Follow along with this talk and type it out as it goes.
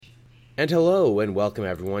And hello, and welcome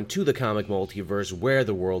everyone to the comic multiverse where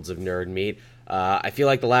the worlds of nerd meet. I feel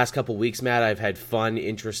like the last couple weeks, Matt, I've had fun,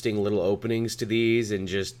 interesting little openings to these, and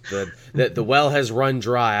just the well has run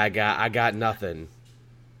dry. I got nothing.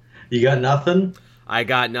 You got nothing? I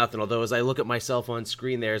got nothing. Although as I look at myself on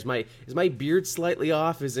screen, there is my beard slightly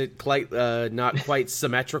off? Is it quite not quite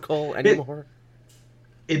symmetrical It anymore?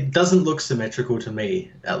 it doesn't look symmetrical to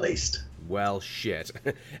me, at least. Well, shit.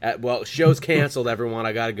 Well, show's canceled, everyone.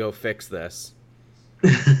 I gotta go fix this.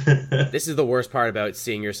 This is the worst part about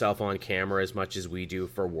seeing yourself on camera as much as we do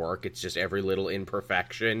for work. It's just every little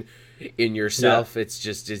imperfection in Yeah. yourself. It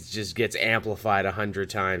just gets amplified 100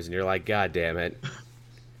 times, and you're like, God damn it.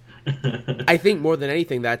 I think more than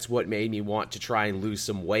anything, that's what made me want to try and lose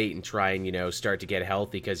some weight and try and, start to get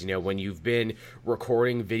healthy. Because, when you've been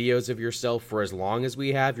recording videos of yourself for as long as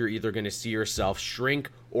we have, you're either going to see yourself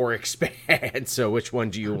shrink or expand. So which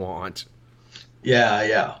one do you want? Yeah,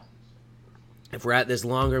 yeah. If we're at this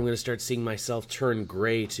longer, I'm going to start seeing myself turn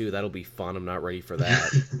gray, too. That'll be fun. I'm not ready for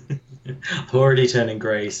that. I'm already turning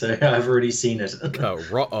grey, so I've already seen it.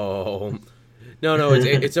 Oh. No,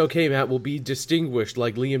 it's okay, Matt. We'll be distinguished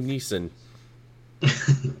like Liam Neeson.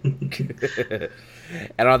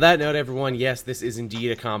 And on that note, everyone, yes, this is indeed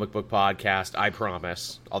a comic book podcast, I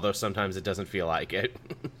promise. Although sometimes it doesn't feel like it.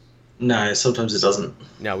 No, sometimes it doesn't.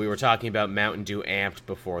 No, we were talking about Mountain Dew Amped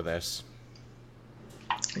before this.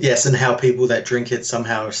 Yes, and how people that drink it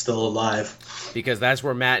somehow are still alive. Because that's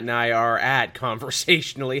where Matt and I are at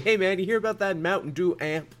conversationally. Hey, man, you hear about that Mountain Dew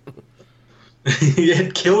Amp?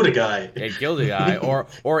 It killed a guy. It killed a guy.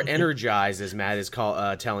 Or Energize, as Matt is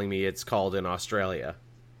telling me it's called in Australia.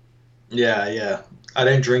 Yeah, yeah. I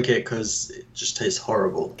don't drink it because it just tastes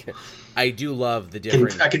horrible. I do love the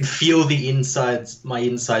different... I can feel the insides, my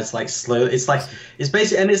insides like slow. It's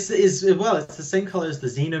basically, and it's the same color as the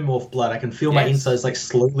xenomorph blood. I can feel my Yes. insides like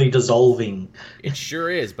slowly dissolving. It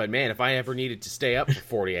sure is, but man, if I ever needed to stay up for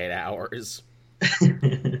 48 hours...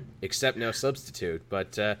 Except no substitute.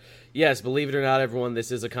 But yes, believe it or not, everyone,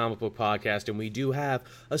 this is a comic book podcast, and we do have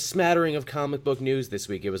a smattering of comic book news this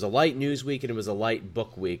week. It was a light news week, and it was a light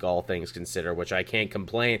book week, all things considered, which I can't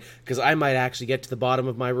complain, because I might actually get to the bottom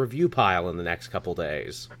of my review pile in the next couple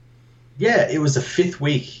days. Yeah, it was the fifth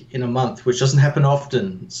week in a month, which doesn't happen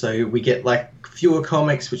often. So we get like fewer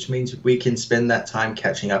comics, which means we can spend that time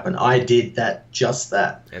catching up. And I did just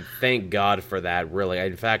that. And thank God for that, really.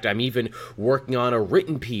 In fact, I'm even working on a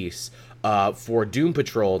written piece for Doom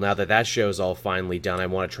Patrol. Now that show's all finally done, I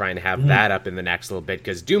want to try and have that up in the next little bit,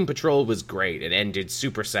 because Doom Patrol was great. It ended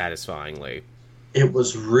super satisfyingly. It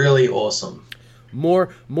was really awesome. More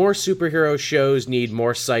superhero shows need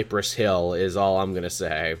more Cypress Hill, is all I'm going to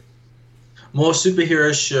say. More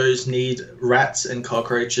superhero shows need rats and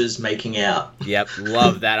cockroaches making out. Yep,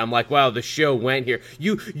 love that. I'm like, wow, the show went here.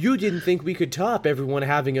 You didn't think we could top everyone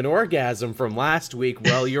having an orgasm from last week?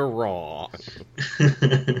 Well, you're wrong.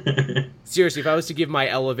 Seriously, if I was to give my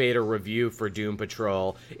elevator review for Doom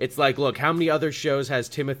Patrol, it's like, look, how many other shows has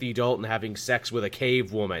Timothy Dalton having sex with a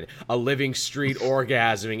cave woman, a living street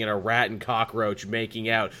orgasming, and a rat and cockroach making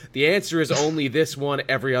out? The answer is only this one.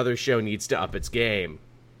 Every other show needs to up its game.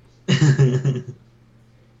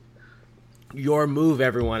 Your move,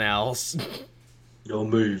 everyone else. Your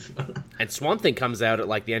move. And Swamp Thing comes out at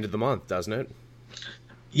like the end of the month, doesn't it?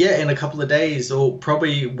 Yeah, in a couple of days, or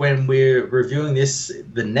probably when we're reviewing this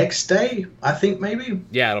the next day, I think maybe.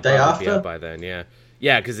 Yeah, it'll Day probably be after. out by then, yeah.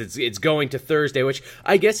 Yeah, because it's going to Thursday, which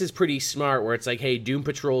I guess is pretty smart, where it's like, hey, Doom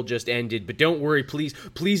Patrol just ended, but don't worry, please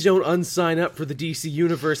don't unsign up for the DC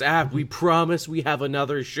Universe app. We promise we have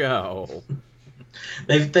another show.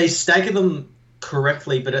 They stagger them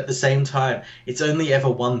correctly, but at the same time, it's only ever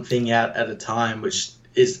one thing out at a time, which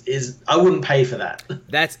is I wouldn't pay for that.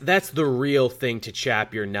 That's the real thing to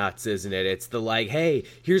chap your nuts, isn't it? It's the like, hey,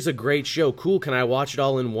 here's a great show. Cool, can I watch it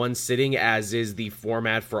all in one sitting, as is the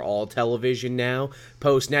format for all television now,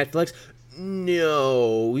 post Netflix?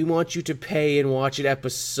 No, we want you to pay and watch it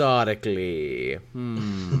episodically.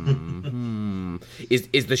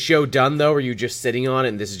 Is the show done, though? Or are you just sitting on it,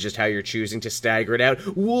 and this is just how you're choosing to stagger it out?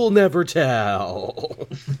 We'll never tell.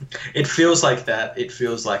 It feels like that. It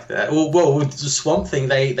feels like that. Well, with the Swamp Thing,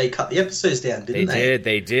 they cut the episodes down, didn't they?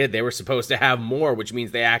 They did. They were supposed to have more, which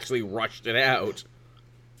means they actually rushed it out.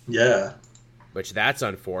 Yeah. Which, that's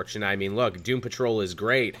unfortunate. I mean, look, Doom Patrol is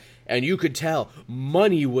great, and you could tell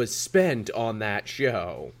money was spent on that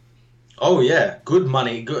show. Oh, yeah. Good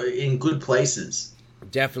money, in good places.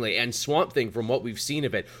 Definitely. And Swamp Thing, from what we've seen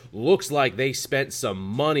of it, looks like they spent some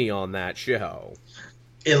money on that show.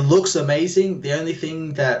 It looks amazing. The only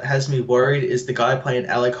thing that has me worried is the guy playing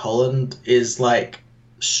Alec Holland is, like,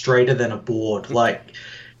 straighter than a board.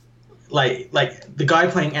 like the guy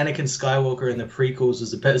playing Anakin Skywalker in the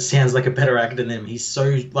prequels sounds like a better actor than him. He's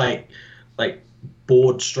so like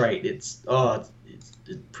bored straight. It's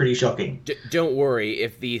pretty shocking. Don't worry,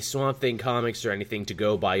 if the Swamp Thing comics are anything to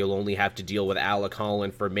go by, you'll only have to deal with Alec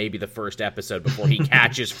Holland for maybe the first episode before he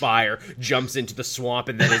catches fire, jumps into the swamp,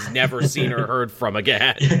 and then is never seen or heard from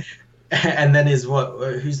again. And then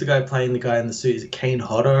who's the guy playing the guy in the suit? Is it Kane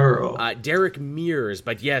Hodder or Derek Mears?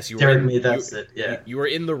 But yes, you were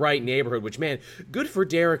in the right neighborhood. Which, man, good for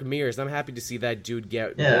Derek Mears. I'm happy to see that dude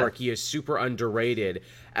get work. He is super underrated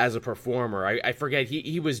as a performer. I forget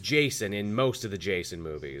he was Jason in most of the Jason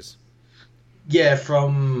movies. Yeah,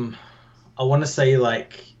 from I want to say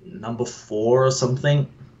like number 4 or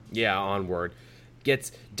something. Yeah, onward.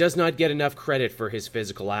 Does not get enough credit for his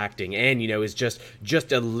physical acting, and is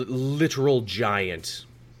just a literal giant.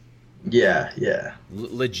 Yeah.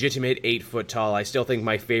 Legitimate 8 foot tall. I still think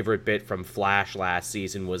my favorite bit from Flash last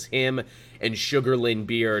season was him and Sugar Lynn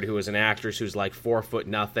Beard, who is an actress who's like 4 foot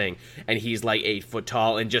nothing, and he's like 8 foot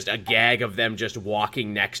tall, and just a gag of them just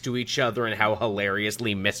walking next to each other and how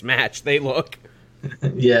hilariously mismatched they look.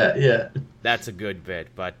 Yeah. That's a good bit,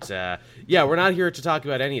 but we're not here to talk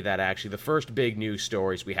about any of that, actually. The first big news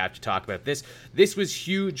stories we have to talk about. This was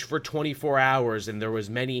huge for 24 hours, and there was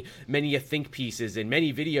many think pieces and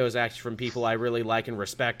many videos, actually, from people I really like and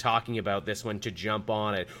respect talking about this one to jump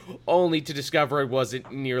on it, only to discover it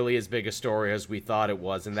wasn't nearly as big a story as we thought it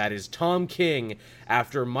was, and that is Tom King,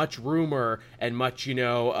 after much rumor and much,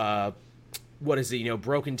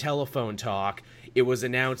 broken telephone talk, it was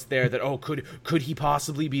announced there that, could he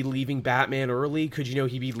possibly be leaving Batman early? Could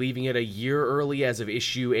he be leaving it a year early as of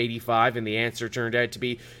issue 85? And the answer turned out to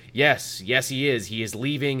be, yes, he is. He is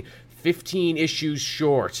leaving 15 issues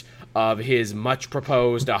short of his much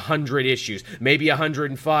proposed 100 issues. Maybe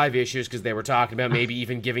 105 issues, because they were talking about maybe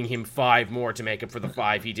even giving him 5 more to make up for the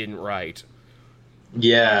 5 he didn't write.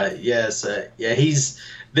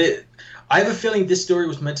 I have a feeling this story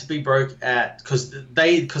was meant to be broke because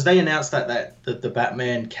they announced that the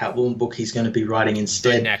Batman Catwoman book he's going to be writing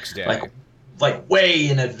instead the next day, like way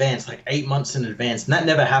in advance, like 8 months in advance, and that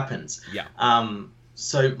never happens. Yeah.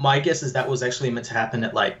 So my guess is that was actually meant to happen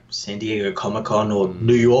at like San Diego Comic-Con or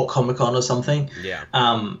New York Comic-Con or something. Yeah.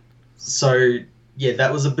 So yeah,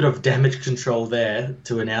 that was a bit of damage control there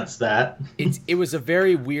to announce that. It was a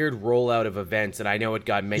very weird rollout of events, and I know it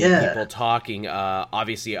got many people talking.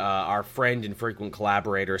 Obviously, our friend and frequent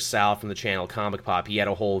collaborator, Sal from the channel Comic Pop, he had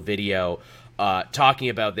a whole video talking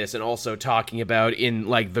about this, and also talking about in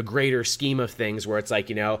like the greater scheme of things, where it's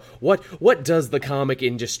like, what does the comic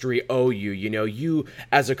industry owe you? You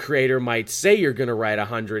as a creator might say you're going to write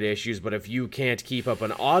 100 issues, but if you can't keep up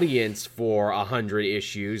an audience for 100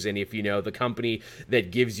 issues, and if the company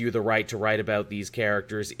that gives you the right to write about these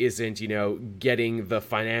characters isn't getting the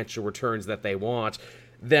financial returns that they want,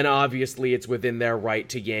 then obviously it's within their right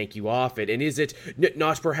to yank you off it. And is it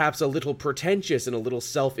not perhaps a little pretentious and a little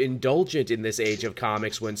self-indulgent in this age of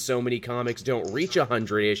comics, when so many comics don't reach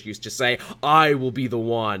 100 issues, to say, I will be the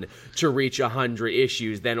one to reach 100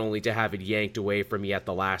 issues, then only to have it yanked away from you at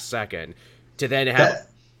the last second? To then have...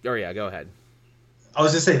 go ahead. I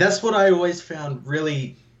was going to say, that's what I always found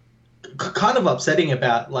really kind of upsetting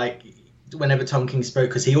about, like, whenever Tom King spoke,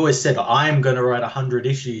 because he always said, I'm going to write 100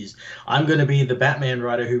 issues. I'm going to be the Batman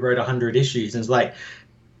writer who wrote 100 issues. And it's like,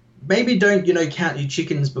 maybe don't, count your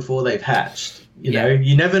chickens before they've hatched. You know,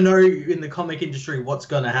 you never know in the comic industry what's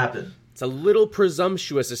going to happen. It's a little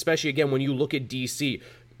presumptuous, especially, again, when you look at DC.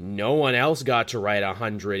 No one else got to write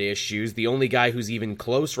 100 issues. The only guy who's even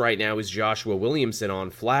close right now is Joshua Williamson on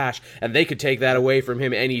Flash, and they could take that away from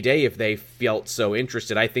him any day if they felt so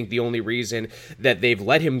interested. I think the only reason that they've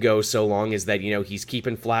let him go so long is that, he's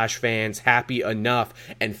keeping Flash fans happy enough,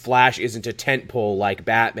 and Flash isn't a tentpole like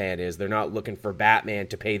Batman is. They're not looking for Batman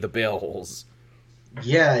to pay the bills.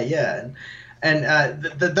 Yeah. And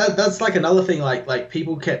that's like another thing, like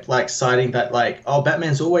people kept like citing that, like,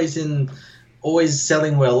 Batman's always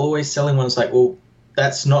selling well. It's like, well,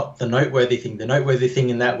 that's not the noteworthy thing. The noteworthy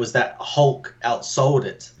thing in that was that Hulk outsold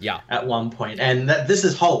it at one point. And this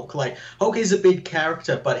is Hulk. Like, Hulk is a big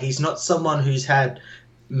character, but he's not someone who's had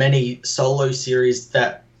many solo series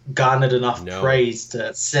that garnered enough praise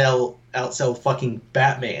to outsell fucking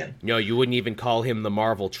Batman. No, you wouldn't even call him the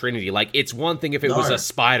Marvel Trinity. Like, it's one thing if it was a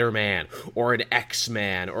Spider-Man or an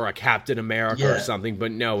X-Man or a Captain America or something,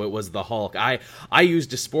 but no, it was the Hulk. I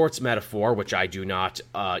used a sports metaphor, which I do not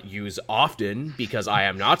use often because I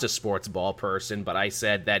am not a sports ball person, but I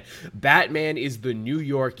said that Batman is the New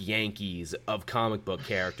York Yankees of comic book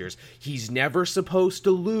characters. He's never supposed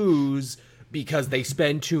to lose because they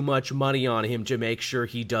spend too much money on him to make sure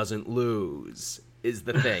he doesn't lose. is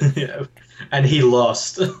the thing. Yeah. And he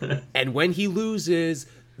lost. And when he loses,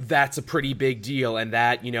 that's a pretty big deal, and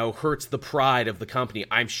that, hurts the pride of the company.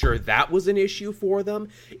 I'm sure that was an issue for them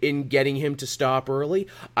in getting him to stop early.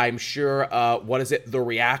 I'm sure, the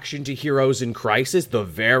reaction to Heroes in Crisis, the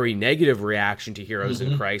very negative reaction to Heroes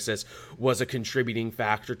in Crisis, was a contributing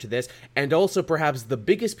factor to this. And also, perhaps the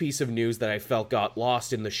biggest piece of news that I felt got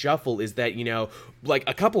lost in the shuffle is that, like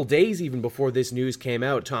a couple days even before this news came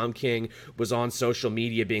out, Tom King was on social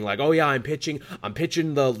media being like, oh yeah, I'm pitching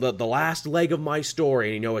the last leg of my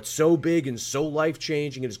story, and it's so big and so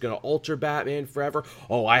life-changing and it's going to alter Batman forever.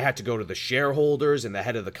 Oh, I had to go to the shareholders and the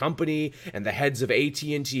head of the company and the heads of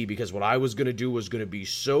AT&T because what I was going to do was going to be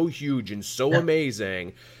so huge and so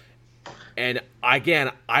amazing. And again,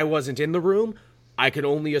 I wasn't in the room. I can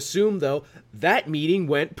only assume, though, that meeting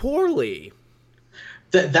went poorly.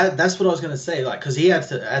 That's what I was going to say, like, because he had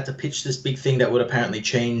to pitch this big thing that would apparently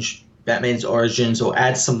change Batman's origins or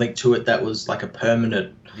add something to it that was like a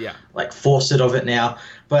permanent, like, faucet of it now.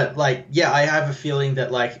 But like, yeah, I have a feeling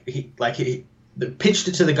that he pitched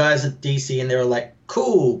it to the guys at DC and they were like,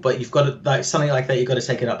 cool, but you've got to, like, something like that, you've got to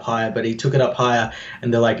take it up higher. But he took it up higher,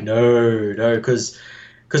 and they're like, no, because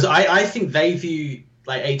I think they view,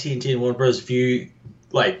 like, AT&T and Warner Bros. View,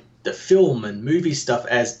 like, the film and movie stuff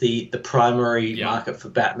as the primary market for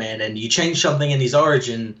Batman, and you change something in his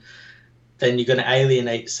origin, then you're going to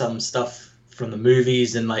alienate some stuff from the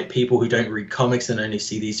movies and, like, people who don't read comics and only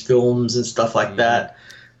see these films and stuff like that.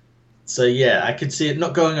 So yeah, I could see it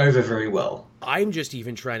not going over very well. I'm just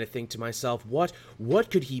even trying to think to myself, what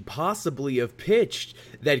could he possibly have pitched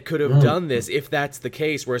that could have done this if that's the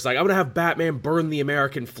case, where it's like, I'm going to have Batman burn the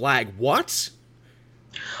American flag. What?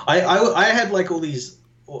 I had, like, all these,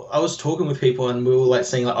 I was talking with people and we were, like,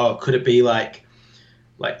 saying, like, oh, could it be like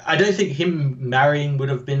I don't think him marrying would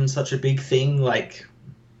have been such a big thing. Like,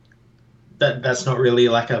 that's not really,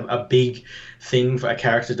 like, a big thing for a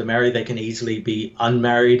character to marry. They can easily be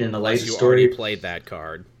unmarried in a later story. You already played that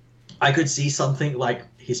card. I could see something like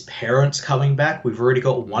his parents coming back. We've already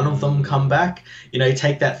got one of them come back.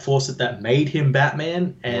 Take that faucet that made him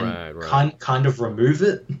Batman and kind of remove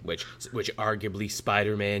it. Which arguably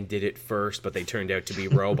Spider-Man did it first, but they turned out to be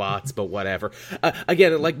robots, but whatever.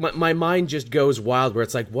 Again, like, my mind just goes wild where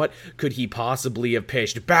it's like, what could he possibly have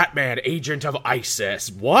pitched? Batman, agent of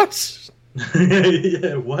ISIS. What?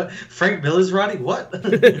 Yeah, what? Frank Miller's writing? What?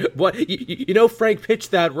 What? Frank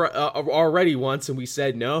pitched that already once, and we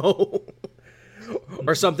said no.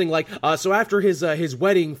 Or something like, so after his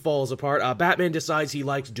wedding falls apart, Batman decides he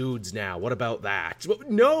likes dudes now. What about that?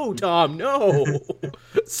 No, Tom, no.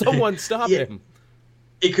 Someone stop him.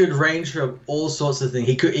 It could range from all sorts of things.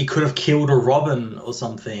 He could have killed a Robin or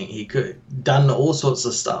something. He could done all sorts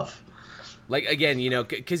of stuff. Like, again,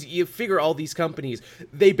 because you figure all these companies,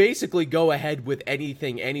 they basically go ahead with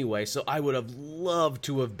anything anyway, so I would have loved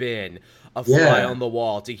to have been a fly on the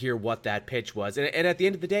wall to hear what that pitch was. And at the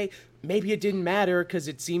end of the day, maybe it didn't matter, because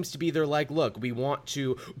it seems to be they're like, look, we want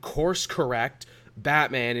to course correct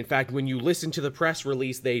Batman. In fact, when you listen to the press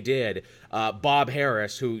release they did, Bob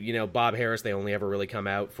Harris, who, Bob Harris, they only ever really come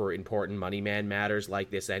out for important money man matters like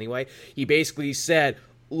this anyway, he basically said,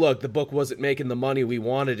 look, the book wasn't making the money we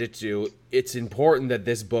wanted it to. It's important that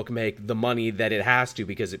this book make the money that it has to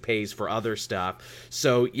because it pays for other stuff.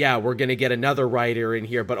 So, yeah, we're going to get another writer in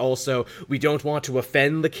here, but also we don't want to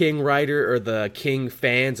offend the King writer or the King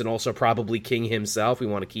fans, and also probably King himself. We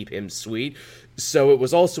want to keep him sweet. So it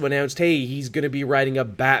was also announced, hey, he's going to be writing a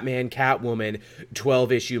Batman Catwoman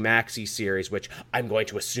 12-issue maxi series, which I'm going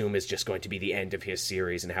to assume is just going to be the end of his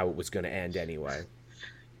series and how it was going to end anyway.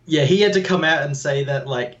 Yeah, he had to come out and say that,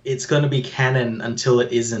 like, it's going to be canon until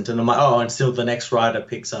it isn't. And I'm like, oh, until the next writer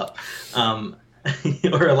picks up.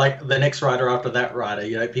 Or, like, the next writer after that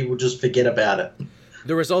writer. People just forget about it.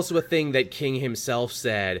 There was also a thing that King himself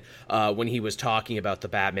said when he was talking about the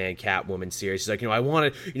Batman Catwoman series. He's like, I want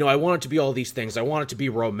it to be all these things. I want it to be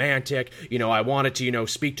romantic. I want it to,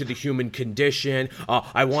 speak to the human condition.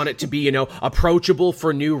 I want it to be, approachable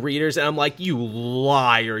for new readers. And I'm like, you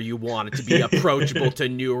liar, you want it to be approachable to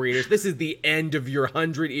new readers. This is the end of your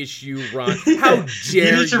 100-issue run. How dare you?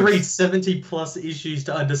 You need to read 70-plus issues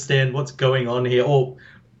to understand what's going on here. Or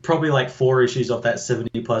probably like 4 issues of that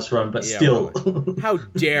 70-plus run, but still. How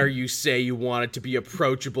dare you say you want it to be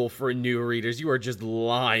approachable for new readers? You are just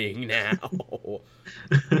lying now.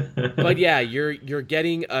 But yeah, we're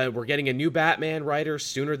getting a new Batman writer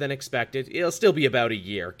sooner than expected. It'll still be about a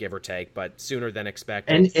year, give or take, but sooner than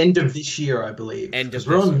expected. And end of this year, I believe. Because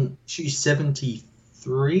we're on issue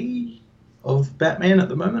 73 of Batman at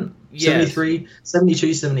the moment. Yes.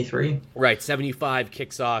 72, 73. Right, 75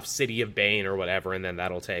 kicks off City of Bane or whatever, and then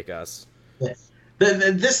that'll take us. Yeah.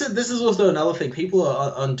 This is also another thing. People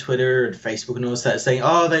are on Twitter and Facebook and all that saying,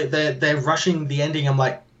 "Oh, they're rushing the ending." I'm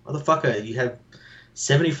like, motherfucker, you have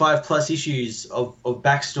 75 plus issues of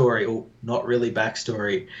backstory, or not really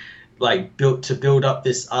backstory, like build up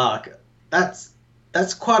this arc. That's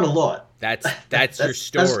quite a lot. That's your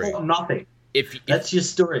story. That's not nothing. That's your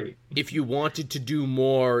story. If you wanted to do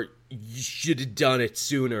more, you should have done it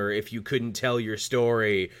sooner. If you couldn't tell your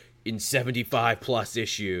story in 75 plus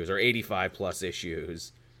issues or 85 plus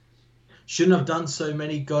issues, shouldn't have done so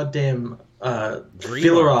many goddamn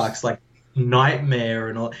filler arcs like Nightmare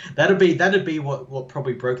and all. That'd be what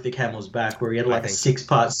probably broke the camel's back, where he had like a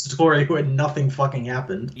 6-part story where nothing fucking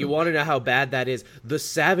happened. You want to know how bad that is? The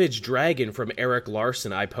Savage Dragon from Eric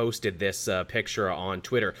Larson, I posted this picture on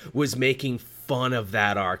Twitter, was making fun of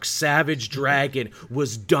that arc. Savage Dragon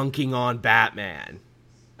was dunking on Batman.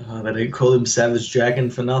 Oh, they didn't call him Savage Dragon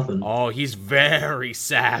for nothing. Oh, he's very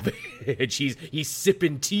savage. He's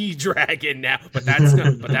sipping tea dragon now, but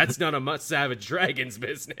that's none of Savage Dragon's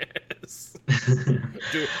business.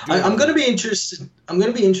 I'm going to be interested. I'm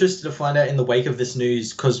going to be interested to find out in the wake of this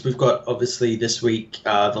news, because we've got obviously this week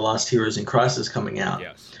The Last Heroes in Crisis coming out.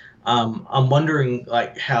 Yes. I'm wondering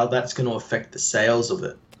like how that's going to affect the sales of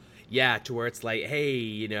it. Yeah, to where it's like, hey,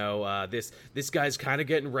 you know, this guy's kind of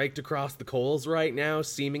getting raked across the coals right now,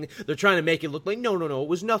 seeming. They're trying to make it look like, no, it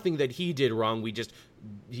was nothing that he did wrong.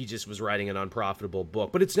 He just was writing an unprofitable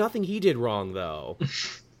book. But it's nothing he did wrong, though.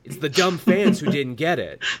 It's the dumb fans who didn't get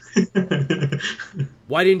it.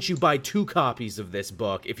 Why didn't you buy 2 copies of this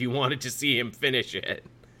book if you wanted to see him finish it?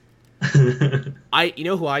 You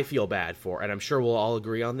know who I feel bad for, and I'm sure we'll all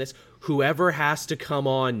agree on this. Whoever has to come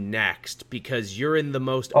on next, because you're in the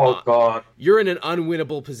most... God. You're in an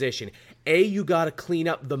unwinnable position. A, you got to clean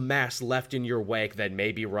up the mess left in your wake that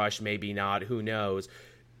maybe Rush, maybe not, who knows.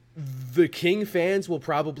 The King fans will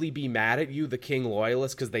probably be mad at you, the King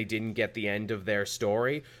loyalists, because they didn't get the end of their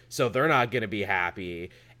story, so they're not going to be happy.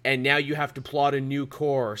 And now you have to plot a new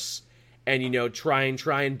course and, you know, try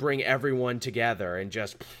and bring everyone together, and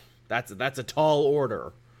just... That's a tall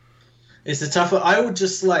order. It's a tough. I would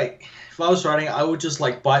just like, if I was writing, I would just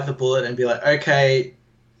like bite the bullet and be like, okay,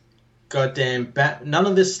 goddamn, none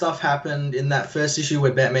of this stuff happened in that first issue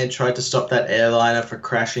where Batman tried to stop that airliner for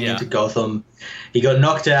crashing into Gotham. He got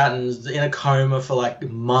knocked out and was in a coma for like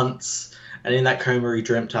months, and in that coma he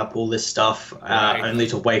dreamt up all this stuff, only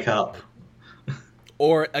to wake up.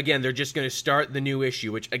 Or again, they're just going to start the new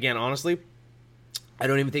issue, which again, honestly, I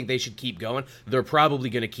don't even think they should keep going. They're probably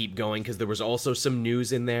going to keep going, because there was also some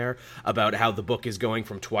news in there about how the book is going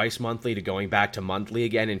from twice monthly to going back to monthly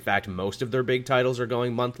again. In fact, most of their big titles are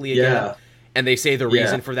going monthly again. Yeah. And they say the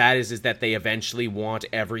reason for that is that they eventually want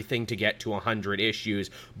everything to get to 100 issues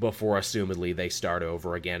before, assumedly, they start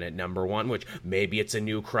over again at number 1, which maybe it's a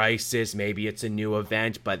new crisis, maybe it's a new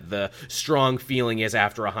event, but the strong feeling is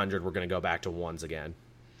after 100, we're going to go back to 1s again.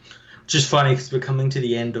 Just funny, because we're coming to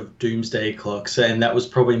the end of Doomsday Clocks, and that was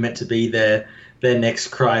probably meant to be their next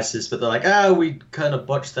crisis, but they're like, we kind of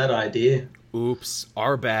botched that idea. Oops,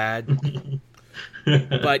 our bad.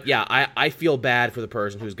 But yeah, I feel bad for the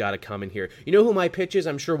person who's got to come in here. You know who my pitch is?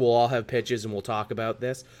 I'm sure we'll all have pitches and we'll talk about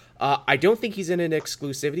this. I don't think he's in an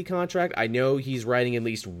exclusivity contract. I know he's writing at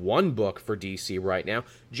least 1 book for DC right now.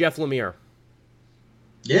 Jeff Lemire.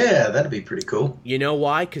 Yeah, that'd be pretty cool. You know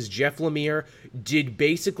why? Because Jeff Lemire did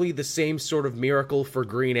basically the same sort of miracle for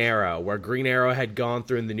Green Arrow, where Green Arrow had gone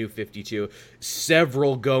through in the New 52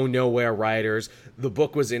 several go-nowhere writers. The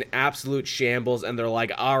book was in absolute shambles, and they're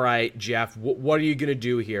like, all right, Jeff, what are you going to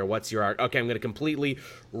do here? What's your arc? Okay, I'm going to completely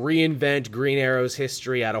reinvent Green Arrow's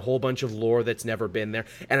history, add a whole bunch of lore that's never been there,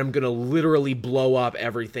 and I'm going to literally blow up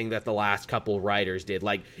everything that the last couple writers did.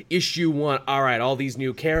 Like, issue 1, all right, all these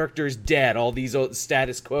new characters dead, all these old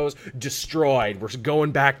status quos destroyed. We're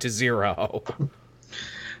going back to 0.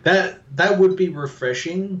 That would be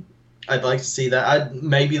refreshing. I'd like to see that. I'd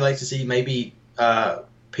maybe like to see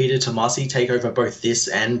Peter Tomasi take over both this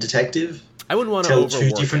and Detective. I wouldn't want to tell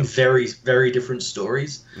 2 different, very, very different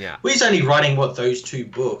stories. Yeah. Well, he's only writing those 2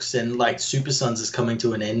 books, and like Super Sons is coming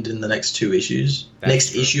to an end in the next 2 issues.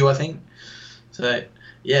 Next issue, I think. So,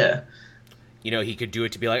 yeah. You know, he could do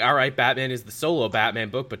it to be like, all right, Batman is the solo Batman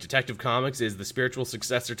book, but Detective Comics is the spiritual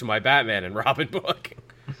successor to my Batman and Robin book.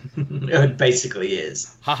 It basically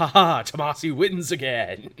is. Ha ha ha, Tomasi wins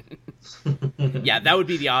again. Yeah, that would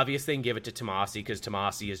be the obvious thing. Give it to Tomasi, because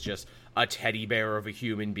Tomasi is just a teddy bear of a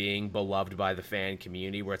human being beloved by the fan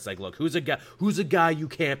community, where it's like, look, who's a guy you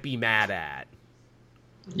can't be mad at?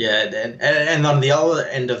 Yeah, and on the other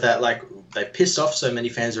end of that, like, they pissed off so many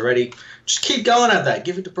fans already. Just keep going at that.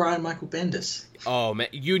 Give it to Brian Michael Bendis. Oh, man.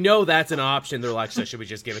 You know that's an option. They're like, so should we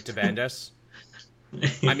just give it to Bendis?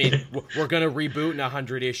 I mean, we're going to reboot in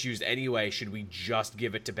 100 issues anyway. Should we just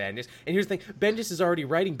give it to Bendis? And here's the thing. Bendis is already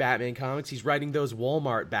writing Batman comics. He's writing those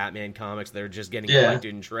Walmart Batman comics that are just getting collected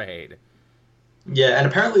in trade. Yeah, and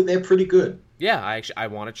apparently they're pretty good. Yeah, I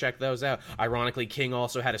want to check those out. Ironically, King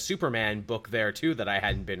also had a Superman book there, too, that I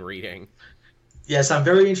hadn't been reading. Yes, I'm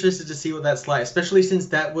very interested to see what that's like, especially since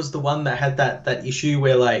that was the one that had that issue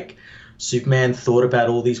where, like, Superman thought about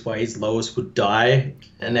all these ways Lois would die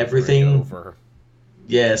and everything.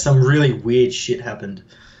 Yeah, some really weird shit happened.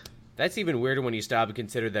 That's even weirder when you stop and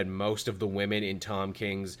consider that most of the women in Tom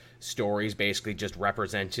King's stories basically just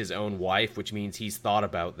represent his own wife, which means he's thought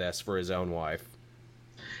about this for his own wife.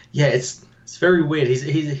 Yeah, it's very weird.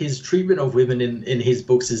 His treatment of women in his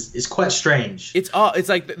books is quite strange. It's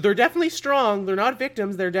like they're definitely strong. They're not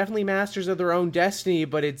victims. They're definitely masters of their own destiny.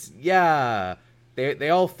 But they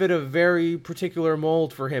all fit a very particular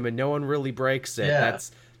mold for him, and no one really breaks it. Yeah.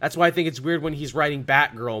 That's why I think it's weird when he's writing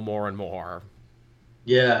Batgirl more and more.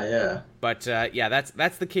 Yeah. But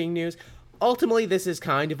that's the King news. Ultimately, this is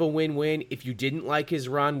kind of a win-win. If you didn't like his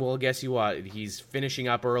run, well, guess you what? He's finishing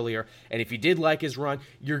up earlier. And if you did like his run,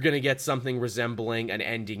 you're going to get something resembling an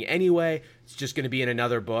ending anyway. It's just going to be in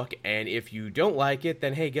another book. And if you don't like it,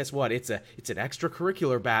 then hey, guess what? It's an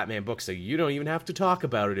extracurricular Batman book, so you don't even have to talk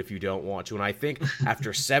about it if you don't want to. And I think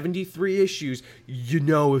after 73 issues, you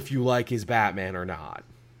know if you like his Batman or not.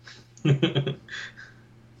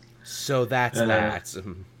 So that's that.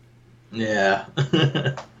 Yeah.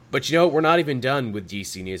 But you know, we're not even done with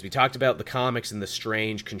DC news. We talked about the comics and the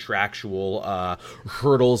strange contractual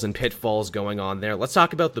hurdles and pitfalls going on there. Let's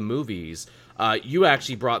talk about the movies. You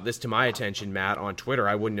actually brought this to my attention, Matt, on Twitter.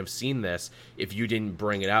 I wouldn't have seen this if you didn't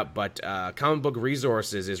bring it up. But Comic Book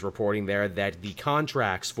Resources is reporting there that the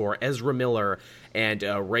contracts for Ezra Miller and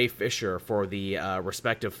Ray Fisher for the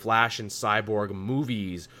respective Flash and Cyborg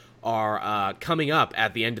movies are coming up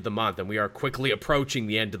at the end of the month, and we are quickly approaching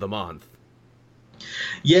the end of the month.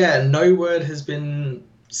 Yeah, no word has been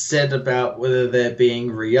said about whether they're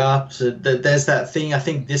being re-upped. There's that thing, I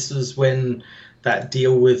think this was when that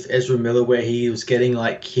deal with Ezra Miller where he was getting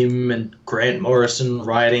like him and Grant Morrison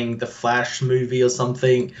writing the Flash movie or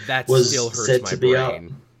something that was still hurts said my to be brain.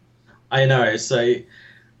 up. I know, so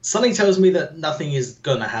something tells me that nothing is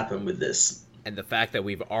going to happen with this. And the fact that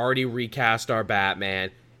we've already recast our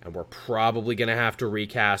Batman, and we're probably going to have to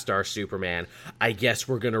recast our Superman. I guess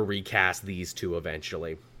we're going to recast these two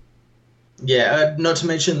eventually. Yeah, not to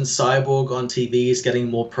mention Cyborg on TV is getting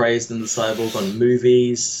more praise than the Cyborg on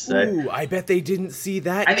movies. So. Ooh, I bet they didn't see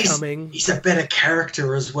that coming. He's a better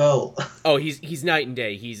character as well. Oh, he's night and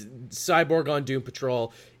day. He's Cyborg on Doom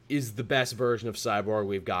Patrol is the best version of Cyborg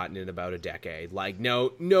we've gotten in about a decade. Like,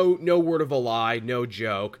 no word of a lie, no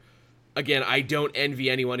joke. Again, I don't envy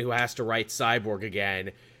anyone who has to write Cyborg again,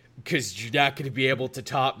 because you're not going to be able to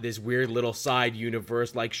top this weird little side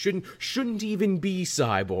universe, like, shouldn't even be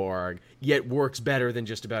Cyborg, yet works better than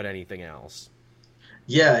just about anything else.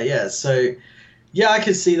 Yeah, so, yeah, I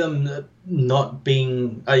could see them not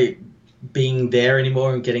being there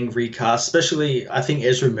anymore and getting recast, especially, I think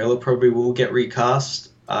Ezra Miller probably will get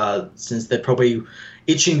recast, since they're probably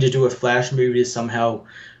itching to do a Flash movie to somehow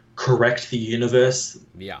correct the universe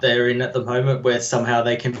they're in at the moment, where somehow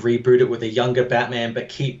they can reboot it with a younger Batman but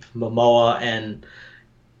keep Momoa and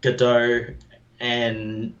Godot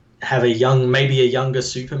and have maybe a younger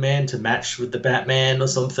Superman to match with the Batman or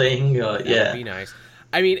something. That would be nice.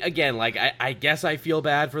 I mean, again, like, I guess I feel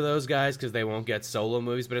bad for those guys because they won't get solo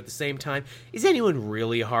movies, but at the same time, is anyone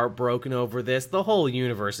really heartbroken over this? The whole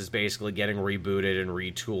universe is basically getting rebooted and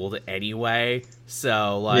retooled anyway,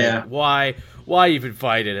 so, like, why even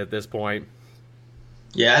fight it at this point?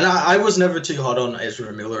 Yeah, and I was never too hot on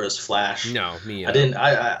Ezra Miller as Flash. No, me either.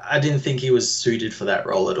 I didn't think he was suited for that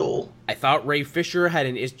role at all. I thought Ray Fisher had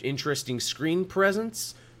an interesting screen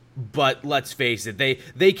presence, but let's face it,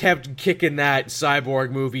 they kept kicking that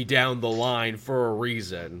Cyborg movie down the line for a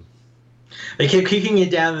reason. They kept kicking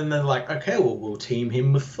it down, and then like, okay, well, we'll team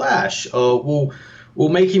him with Flash, or we'll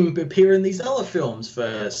make him appear in these other films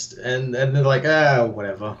first, and they're like,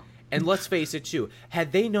 whatever. And let's face it, too,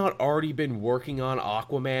 had they not already been working on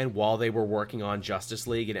Aquaman while they were working on Justice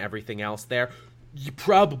League and everything else there, you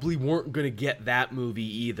probably weren't going to get that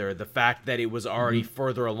movie either. The fact that it was already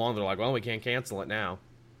further along, they're like, well, we can't cancel it now.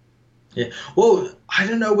 Yeah, well, I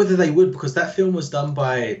don't know whether they would, because that film was done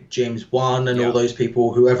by James Wan and all those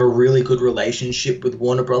people who have a really good relationship with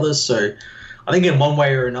Warner Brothers, so I think in one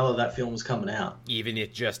way or another that film was coming out. Even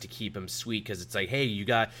if just to keep them sweet, because it's like, hey, you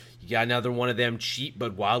got another one of them cheap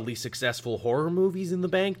but wildly successful horror movies in the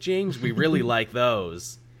bank, James? We really like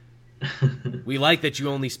those. We like that you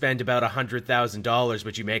only spend about $100,000,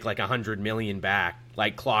 but you make like $100 million back,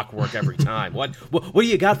 like clockwork every time. What do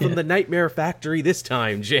you got from the Nightmare Factory this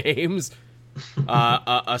time, James?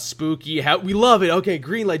 A spooky. We love it. Okay,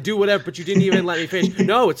 green light, do whatever. But you didn't even let me finish.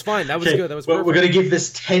 No, it's fine. That was good. That was perfect. We're gonna give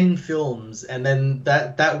this 10 films, and then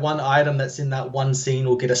that one item that's in that one scene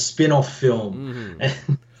will get a spin-off film.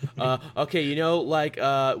 Okay, you know, like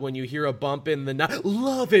when you hear a bump in the night,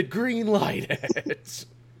 love it. Green light it.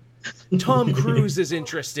 Tom Cruise is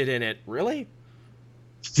interested in it. Really?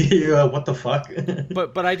 Yeah, what the fuck?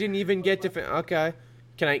 but I didn't even get to. Okay.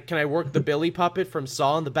 Can I work the Billy puppet from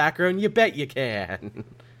Saw in the background? You bet you can.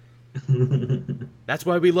 That's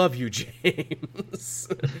why we love you, James.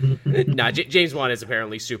 James Wan is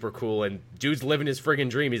apparently super cool, and dude's living his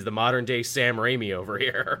friggin' dream. He's the modern day Sam Raimi over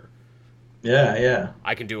here. Yeah.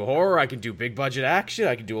 I can do horror, I can do big budget action,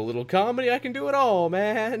 I can do a little comedy, I can do it all,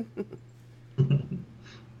 man.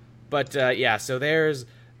 But yeah, so there's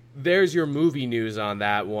your movie news on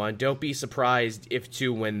that one. Don't be surprised if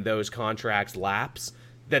too, when those contracts lapse,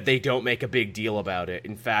 that they don't make a big deal about it.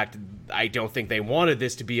 In fact, I don't think they wanted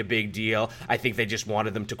this to be a big deal. I think they just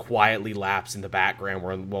wanted them to quietly lapse in the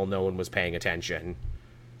background while no one was paying attention.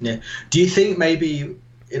 Yeah. Do you think maybe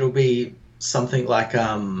it'll be something like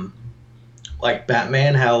Batman,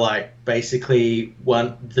 how like basically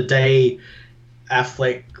the day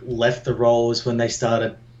Affleck left the role is when they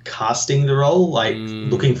started casting the role, like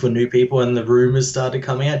looking for new people, and the rumors started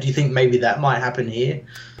coming out? Do you think maybe that might happen here?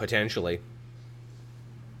 Potentially.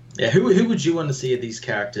 Yeah, who would you want to see of these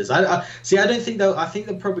characters? I don't think I think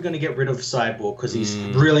they're probably going to get rid of Cyborg because he's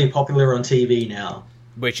really popular on TV now.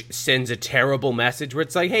 Which sends a terrible message where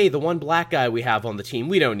it's like, hey, the one black guy we have on the team,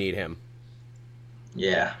 we don't need him.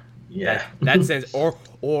 Yeah. That sends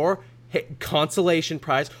or hey, consolation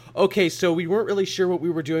prize. Okay, so we weren't really sure what we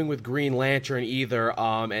were doing with Green Lantern either.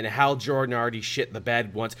 And Hal Jordan already shit the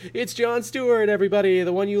bed once. It's Jon Stewart, everybody,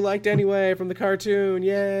 the one you liked anyway from the cartoon.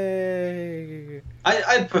 Yay!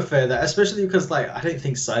 I'd prefer that, especially because like I don't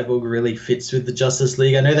think Cyborg really fits with the Justice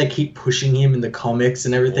League. I know they keep pushing him in the comics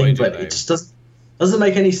and everything, but it just doesn't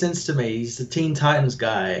make any sense to me. He's the Teen Titans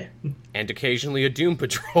guy. And occasionally a Doom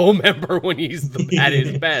Patrol member when he's at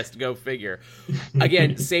his best. Go figure.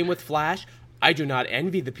 Again, same with Flash. I do not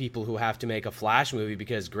envy the people who have to make a Flash movie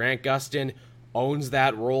because Grant Gustin owns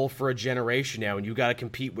that role for a generation now, and you got to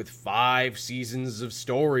compete with 5 seasons of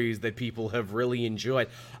stories that people have really enjoyed.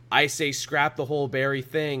 I say scrap the whole Barry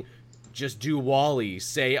thing. Just do Wally.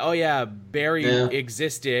 Say, oh yeah, Barry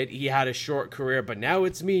existed. He had a short career, but now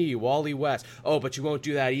it's me, Wally West. Oh, but you won't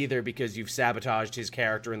do that either because you've sabotaged his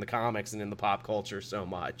character in the comics and in the pop culture so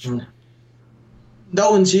much.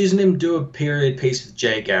 No one's using him. Do a period piece with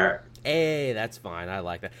Jay Garrett. Hey, that's fine. I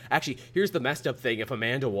like that. Actually, here's the messed up thing. If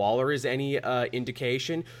Amanda Waller is any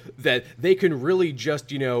indication, that they can really just,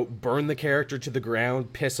 burn the character to the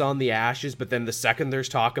ground, piss on the ashes, but then the second there's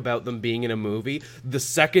talk about them being in a movie, the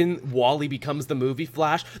second Wally becomes the movie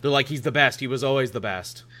Flash, they're like, he's the best. He was always the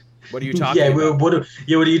best. What are you talking about? What are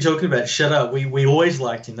you talking about? Shut up. We always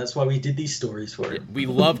liked him. That's why we did these stories for him. We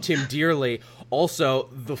loved him dearly. Also,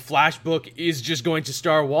 the Flash book is just going to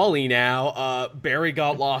star Wally now. Barry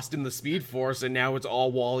got lost in the Speed Force, and now it's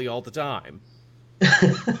all Wally all the time.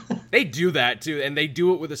 They do that, too, and they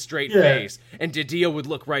do it with a straight face. And Didio would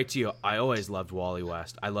look right to you. I always loved Wally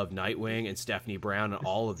West. I love Nightwing and Stephanie Brown and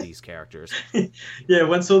all of these characters. Yeah,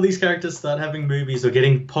 once all these characters start having movies or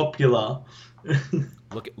getting popular...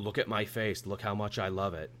 Look at my face. Look how much I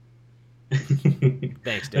love it.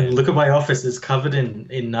 Thanks, Dan. And look at my office. It's covered in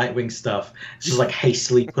Nightwing stuff. Just like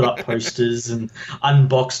hastily put up posters and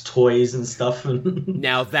unboxed toys and stuff.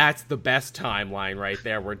 Now that's the best timeline right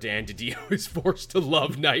there, where Dan DiDio is forced to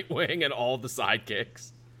love Nightwing and all the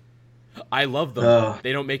sidekicks. I love them.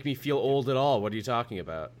 They don't make me feel old at all. What are you talking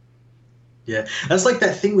about? Yeah, that's like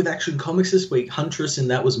that thing with Action Comics this week. Huntress in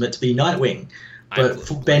that was meant to be Nightwing. But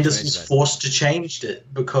Bendis was forced to change it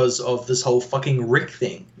because of this whole fucking Rick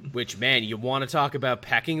thing. Which, man, you want to talk about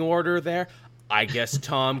pecking order there? I guess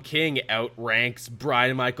Tom King outranks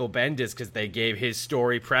Brian Michael Bendis because they gave his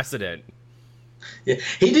story precedent. Yeah,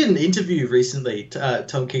 he did an interview recently,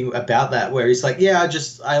 Tom King, about that, where he's like, "Yeah, I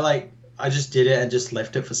just did it and just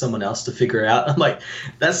left it for someone else to figure out." I'm like,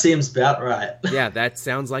 that seems about right. Yeah, that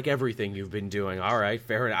sounds like everything you've been doing. All right,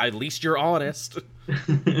 fair enough. At least you're honest.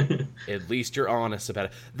 At least you're honest about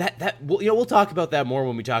it. That we'll talk about that more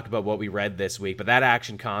when we talk about what we read this week. But that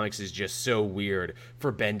Action Comics is just so weird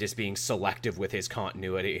for Bendis being selective with his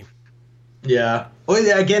continuity. Yeah. Well,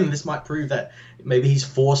 yeah, again, this might prove that maybe he's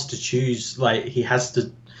forced to choose. Like, he has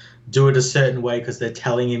to do it a certain way because they're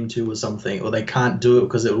telling him to or something, or they can't do it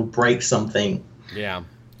because it will break something. Yeah.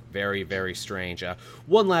 Very, very strange.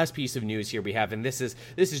 One last piece of news here we have, and this is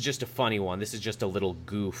just a funny one. This is just a little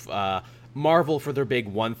goof. Marvel, for their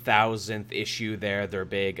big 1000th issue there, their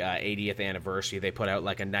big 80th anniversary, they put out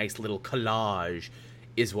like a nice little collage,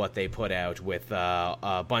 is what they put out, with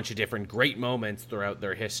a bunch of different great moments throughout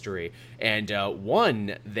their history. And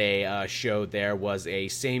one they showed there was a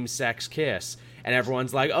same-sex kiss. And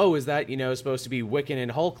everyone's like, oh, is that, supposed to be Wiccan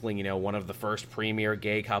and Hulkling, one of the first premier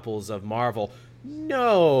gay couples of Marvel?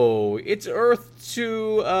 No, it's Earth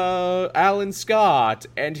 2 Alan Scott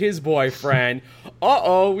and his boyfriend.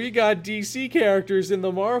 Uh-oh, we got DC characters in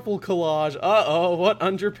the Marvel collage. Uh-oh, what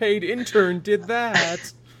underpaid intern did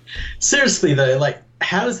that? Seriously, though, like,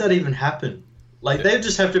 how does that even happen? Like, they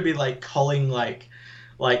just have to be, like, calling, like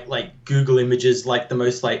Google images, like, the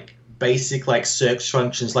most, like, basic, like, search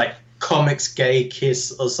functions, like, comics gay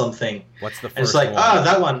kiss or something. What's the first and it's like,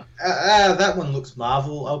 one? that one looks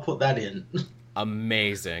Marvel. I'll put that in.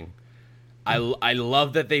 Amazing. I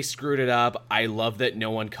love that they screwed it up. I love that no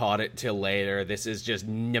one caught it till later. This is just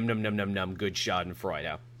num num num num num good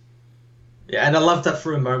schadenfreude. Yeah, and I love that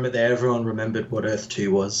for a moment there everyone remembered what Earth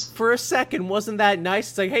 2 was. For a second, wasn't that nice?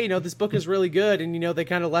 It's like, hey, this book is really good, and they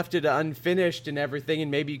kind of left it unfinished and everything, and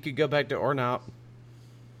maybe you could go back to or not.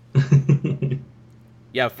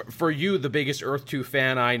 Yeah, for you, the biggest Earth 2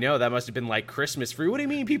 fan I know, that must have been like Christmas for you. What do you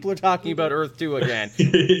mean people are talking about Earth 2 again?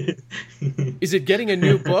 Is it getting a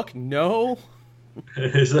new book? No?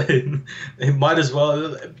 It's like, it might as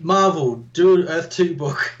well. Marvel, do an Earth 2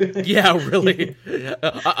 book. Yeah, really.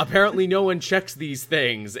 Apparently no one checks these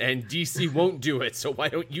things, and DC won't do it, so why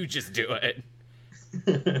don't you just do it?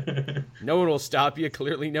 No one will stop you.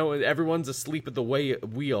 Clearly, everyone's asleep at the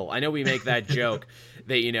wheel. I know we make that joke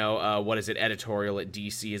that, what is it, editorial at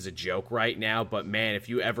DC is a joke right now, but man, if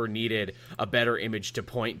you ever needed a better image to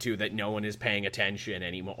point to that no one is paying attention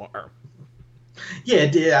anymore. Yeah,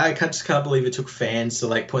 I just can't believe it took fans to,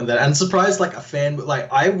 like, point that out. I'm surprised, like, a fan,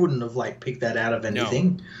 like, I wouldn't have, like, picked that out of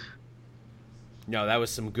anything. No, that was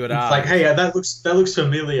some good it's eyes. like, hey, that looks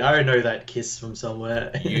familiar. I know that kiss from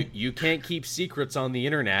somewhere. You can't keep secrets on the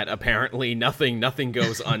internet. Apparently, nothing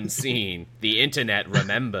goes unseen. The internet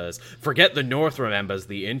remembers. Forget the North remembers.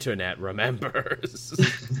 The internet remembers.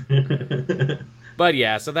 But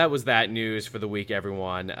yeah, so that was that news for the week,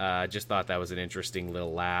 everyone. Just thought that was an interesting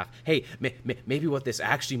little laugh. Hey, maybe what this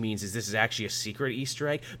actually means is this is actually a secret Easter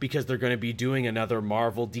egg, because they're going to be doing another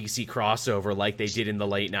Marvel DC crossover like they did in the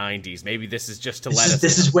late 90s. Maybe this is just to let us...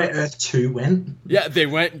 This is where Earth 2 went? Yeah, they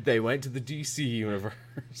went to the DC universe.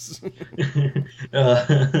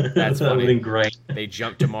 That's funny. Been great. They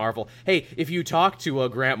jumped to Marvel. Hey, if you talk to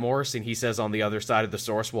Grant Morrison, he says on the other side of the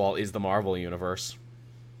source wall is the Marvel universe.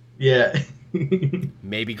 Yeah.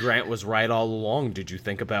 Maybe Grant was right all along. Did you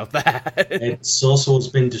think about that? And source wall's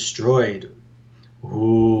been destroyed.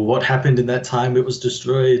 Ooh, what happened in that time it was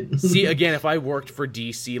destroyed? See, again, if I worked for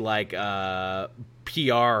DC, like,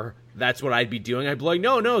 PR, that's what I'd be doing. I'd be like,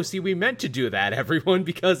 no, see, we meant to do that, everyone,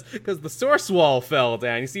 because the source wall fell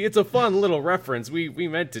down. You see, it's a fun little reference. We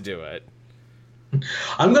meant to do it.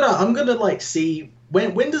 I'm gonna like see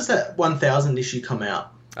when does that 1000 issue come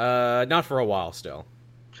out? Not for a while still.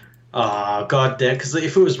 Oh, god damn, because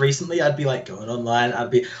if it was recently, I'd be like going online, I'm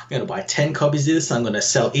going to buy 10 copies of this, I'm going to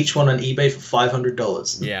sell each one on eBay for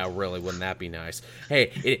 $500. Yeah, really, wouldn't that be nice?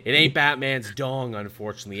 Hey, it ain't Batman's dong,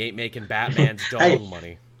 unfortunately. Ain't making Batman's dong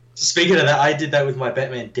money. Speaking of that, I did that with my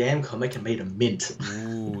Batman Damn comic and made a mint.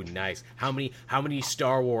 Ooh, nice. How many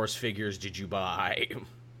Star Wars figures did you buy?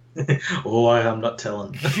 Oh, I'm not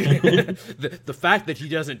telling. the fact that he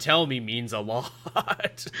doesn't tell me means a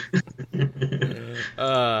lot.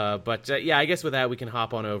 But yeah, I guess with that we can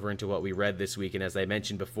hop on over into what we read this week. And as I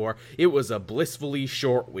mentioned before, it was a blissfully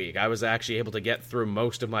short week. I was actually able to get through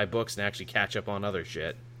most of my books and actually catch up on other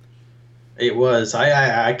shit. It was.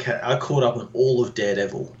 I caught up on all of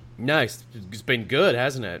Daredevil. Nice. It's been good,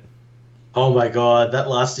 hasn't it? Oh my god, that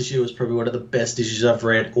last issue was probably one of the best issues I've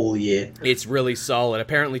read all year. It's really solid.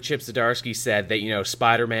 Apparently Chip Zdarsky said that,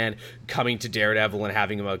 Spider-Man coming to Daredevil and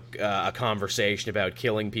having him a conversation about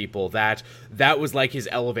killing people, that was like his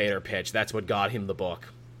elevator pitch. That's what got him the book.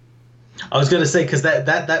 I was going to say, because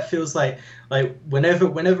that feels like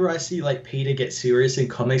whenever I see like Peter get serious in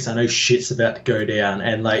comics, I know shit's about to go down.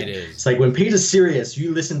 And like it's like when Peter's serious,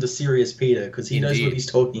 you listen to serious Peter because he knows what he's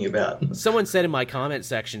talking about. Someone said in my comment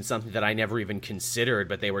section something that I never even considered,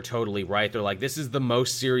 but they were totally right. They're like, this is the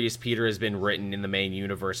most serious Peter has been written in the main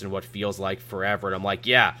universe in what feels like forever. And I'm like,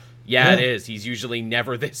 yeah, it is. He's usually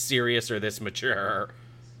never this serious or this mature.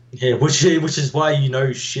 Yeah, which is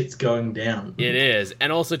why shit's going down. It is.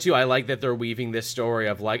 And also, too, I like that they're weaving this story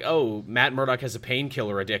of like, oh, Matt Murdock has a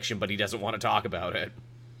painkiller addiction, but he doesn't want to talk about it.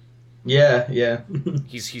 Yeah, yeah.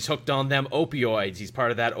 He's hooked on them opioids. He's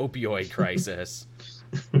part of that opioid crisis.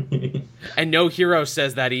 And no hero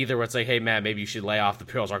says that either, where it's like, hey, man, maybe you should lay off the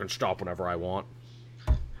pills. I can stop whenever I want.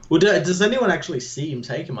 Well, does anyone actually see him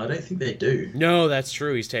take him? I don't think they do. No, that's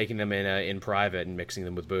true. He's taking them in private and mixing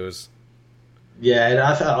them with booze. Yeah, and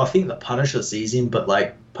I think the Punisher sees him, but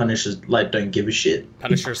like Punisher's like don't give a shit.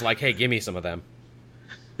 Punisher's like, hey, give me some of them.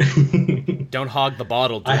 Don't hog the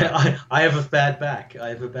bottle, dude. I have a bad back. I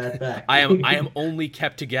have a bad back. I am only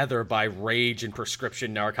kept together by rage and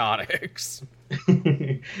prescription narcotics.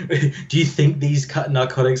 Do you think these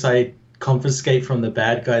narcotics I confiscate from the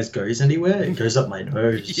bad guys goes anywhere? It goes up my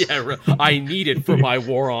nose. Yeah, I need it for my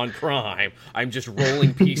war on crime. I'm just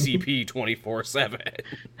rolling PCP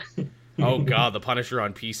 24/7. Oh god, the Punisher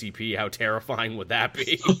on PCP, how terrifying would that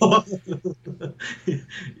be?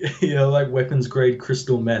 Yeah, like weapons grade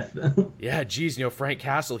crystal meth. Yeah, geez, Frank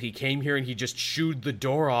Castle, he came here and he just chewed the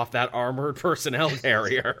door off that armored personnel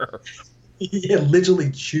carrier. Yeah,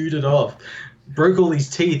 literally chewed it off. Broke all his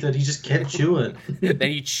teeth and he just kept chewing. Then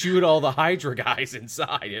he chewed all the Hydra guys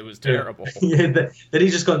inside. It was terrible. Yeah, then he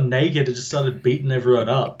just got naked and just started beating everyone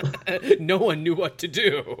up. No one knew what to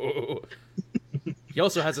do. He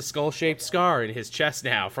also has a skull-shaped scar in his chest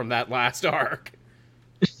now from that last arc.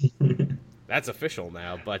 That's official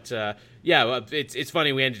now. But, yeah, it's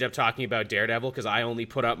funny we ended up talking about Daredevil because I only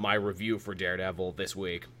put up my review for Daredevil this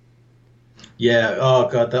week. Yeah, oh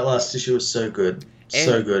god, that last issue was so good.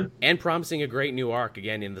 So good. And promising a great new arc,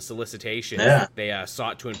 again, in the solicitation. Yeah. They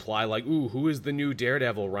sought to imply, like, ooh, who is the new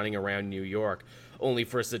Daredevil running around New York? Only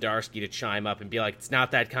for Zdarsky to chime up and be like, it's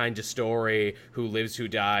not that kind of story, who lives, who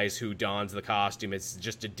dies, who dons the costume. It's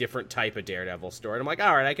just a different type of Daredevil story. And I'm like,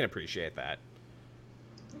 all right, I can appreciate that.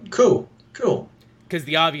 Cool. Because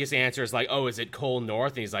the obvious answer is like, oh, is it Cole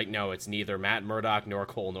North? And he's like, no, it's neither Matt Murdock nor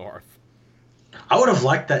Cole North. I would have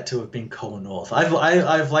liked that to have been Cole North. I've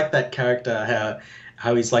liked that character,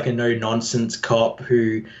 how he's like a no-nonsense cop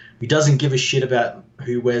who doesn't give a shit about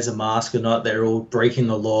who wears a mask or not. They're all breaking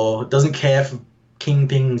the law. Doesn't care for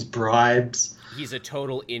Kingpin's bribes. He's a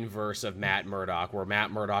total inverse of Matt Murdock, where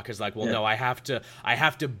Matt Murdock is like, well, no, I have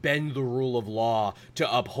to bend the rule of law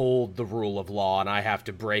to uphold the rule of law, and I have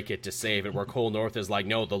to break it to save it, where Cole North is like,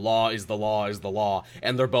 no, the law is the law is the law,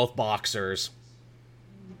 and they're both boxers.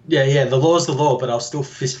 Yeah, the law's the law, but I'll still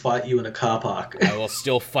fist fight you in a car park. I will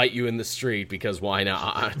still fight you in the street, because why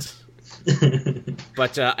not?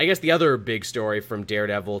 But I guess the other big story from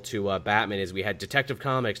Daredevil to Batman is we had Detective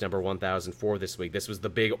Comics number 1004 this week. This was the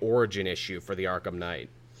big origin issue for the Arkham Knight.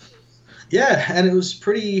 Yeah, and it was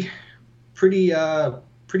pretty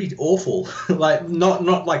awful. Like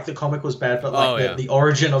not like the comic was bad, but like the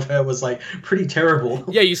origin of her was like pretty terrible.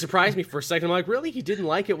 Yeah, you surprised me for a second. I'm like, really? He didn't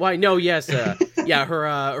like it? Why? No, yes, yeah.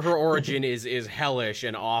 Her origin is hellish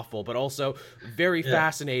and awful, but also very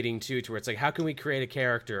fascinating too. To where it's like, how can we create a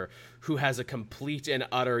character who has a complete and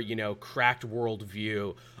utter, cracked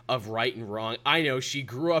worldview of right and wrong? I know she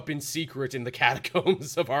grew up in secret in the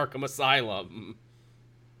catacombs of Arkham Asylum.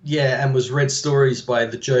 Yeah, and was read stories by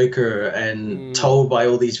the Joker and told by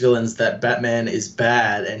all these villains that Batman is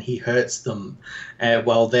bad and he hurts them,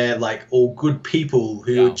 while they're like all good people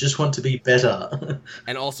who just want to be better.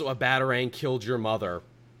 And also a Batarang killed your mother.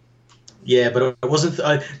 Yeah, but it wasn't.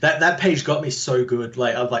 That page got me so good.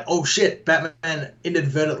 Like I was like, oh shit, Batman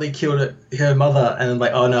inadvertently killed her mother, and I'm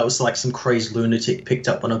like, oh no, it was like some crazy lunatic picked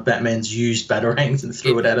up one of Batman's used batarangs and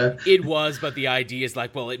threw it at her. It was, but the idea is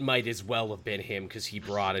like, well, it might as well have been him because he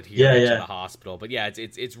brought it here into the hospital. But yeah,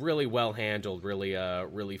 it's really well handled,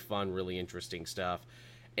 really fun, really interesting stuff.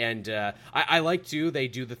 And I like, too, they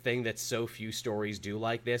do the thing that so few stories do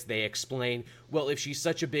like this. They explain, well, if she's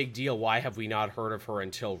such a big deal, why have we not heard of her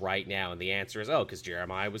until right now? And the answer is, oh, because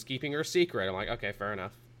Jeremiah was keeping her secret. I'm like, okay, fair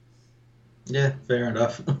enough. Yeah, fair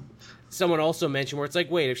enough. Someone also mentioned where it's like,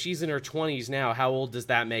 wait, if she's in her 20s now, how old does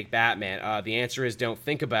that make Batman? The answer is don't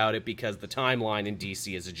think about it because the timeline in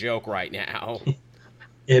DC is a joke right now.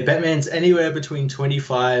 Yeah, Batman's anywhere between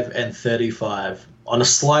 25 and 35 on a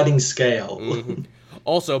sliding scale. Mm-hmm.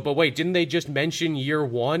 Also, but wait, didn't they just mention year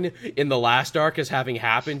one in the last arc as having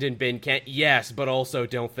happened and been yes, but also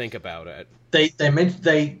don't think about it. They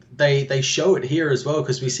show it here as well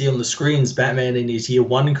because we see on the screens Batman in his year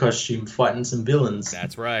one costume fighting some villains.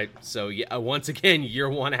 That's right. So yeah, once again, year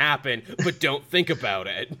one happened, but don't think about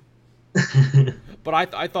it.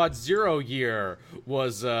 But I thought Zero Year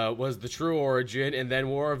was the true origin, and then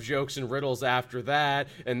War of Jokes and Riddles after that,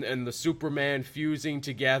 and the Superman fusing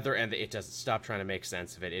together, and it doesn't stop trying to make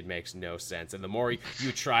sense of it. It makes no sense, and the more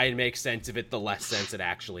you try and make sense of it, the less sense it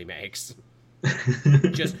actually makes.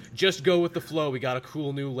 Just go with the flow. We got a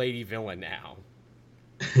cool new lady villain now.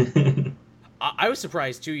 I was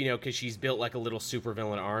surprised too, because she's built like a little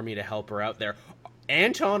supervillain army to help her out there.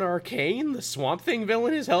 Anton Arcane, the Swamp Thing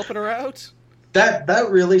villain, is helping her out. That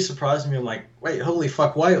really surprised me. I'm like, wait, holy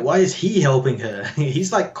fuck, why is he helping her?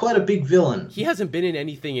 He's like quite a big villain. He hasn't been in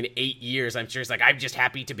anything in 8 years. I'm sure he's like, I'm just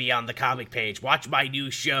happy to be on the comic page. Watch my new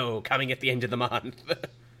show coming at the end of the month.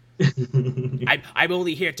 I'm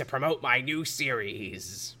only here to promote my new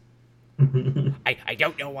series. I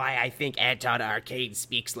don't know why I think Anton Arcane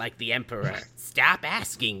speaks like the Emperor. Stop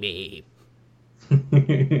asking me.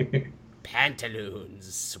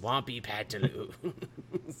 Pantaloons, swampy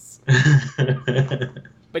pantaloons.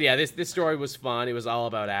 But yeah, this story was fun. It was all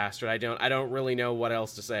about Astrid. I don't really know what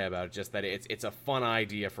else to say about it. Just that it's a fun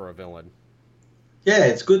idea for a villain. Yeah,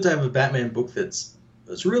 it's good to have a Batman book that's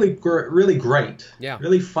really great. Yeah,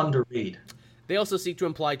 really fun to read. They also seek to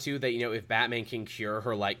imply too that if Batman can cure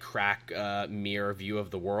her like crack mirror view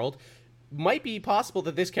of the world, might be possible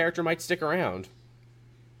that this character might stick around.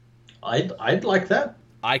 I'd like that.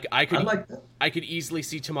 I could like that. I could easily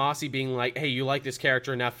see Tomasi being like, "Hey, you like this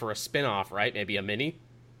character enough for a spin-off, right? Maybe a mini."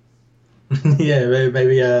 Yeah,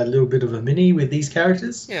 maybe a little bit of a mini with these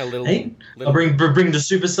characters. Yeah, a little. Hey, I'll bring the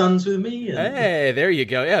Super Sons with me. And... Hey, there you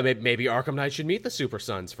go. Yeah, maybe Arkham Knight should meet the Super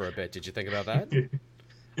Sons for a bit. Did you think about that?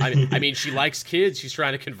 I mean, she likes kids. She's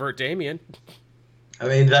trying to convert Damian. I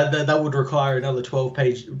mean, that would require another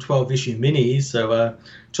 12-issue mini, so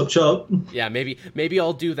chop chop. Yeah, maybe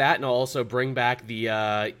I'll do that, and I'll also bring back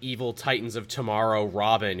the evil Titans of Tomorrow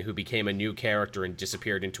Robin, who became a new character and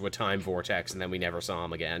disappeared into a time vortex, and then we never saw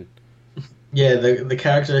him again. Yeah, the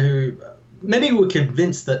character who many were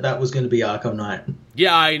convinced that was going to be Arkham Knight.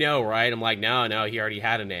 Yeah, I know, right? I'm like, no, he already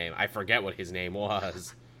had a name. I forget what his name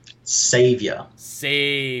was. Savior,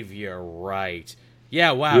 right.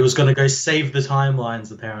 Yeah, wow. He was going to go save the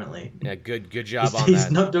timelines, apparently. Yeah, good job on that. He's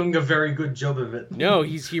not doing a very good job of it. No,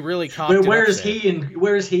 he really cocked it where up is there.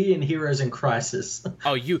 Where is he in Heroes in Crisis?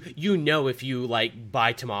 Oh, if you like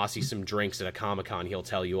buy Tomasi some drinks at a Comic-Con, he'll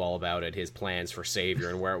tell you all about it, his plans for Savior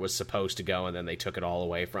and where it was supposed to go, and then they took it all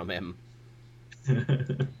away from him.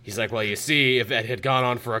 He's like, well, you see, if that had gone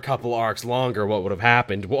on for a couple arcs longer, what would have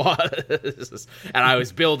happened was... And I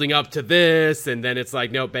was building up to this, and then it's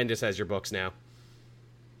like, no, Bendis has your books now.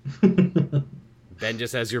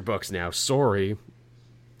 Bendis has your books now. Sorry.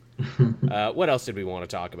 What else did we want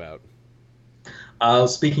to talk about?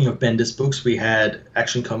 Speaking of Bendis books, we had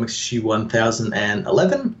Action Comics issue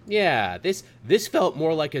 1011. Yeah, this felt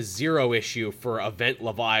more like a zero issue for Event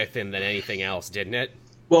Leviathan than anything else, didn't it?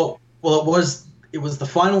 Well, it was the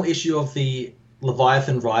final issue of the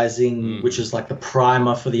Leviathan Rising, which is like the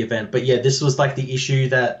primer for the event. But yeah, this was like the issue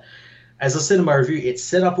that, as I said in my review, it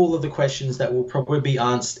set up all of the questions that will probably be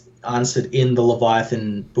answered in the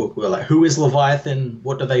Leviathan book. We're like, who is Leviathan?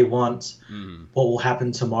 What do they want? What will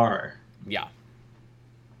happen tomorrow? Yeah.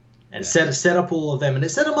 And set up all of them, and it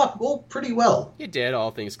set them up all pretty well. It did,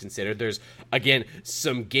 all things considered. There's, again,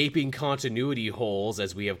 some gaping continuity holes,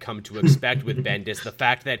 as we have come to expect with Bendis. The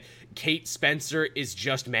fact that Kate Spencer is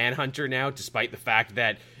just Manhunter now, despite the fact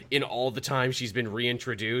that in all the time she's been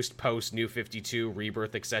reintroduced, post New 52,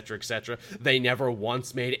 Rebirth, etc., they never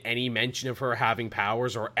once made any mention of her having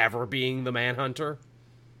powers or ever being the Manhunter.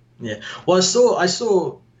 Yeah. Well, I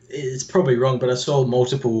saw it's probably wrong, but I saw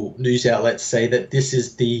multiple news outlets say that this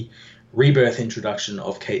is the Rebirth introduction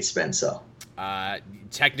of Kate Spencer.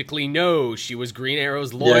 Technically, no. She was Green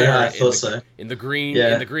Arrow's lawyer. Yeah, I thought so. In the Green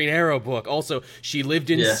Arrow book. Also, she lived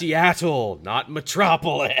in Seattle, not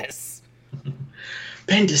Metropolis.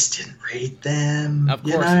 Bendis didn't read them. Of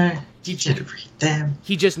course. He didn't read them.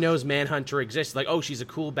 He just knows Manhunter exists. Like, oh, she's a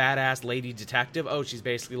cool, badass lady detective. Oh, she's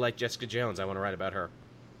basically like Jessica Jones. I want to write about her.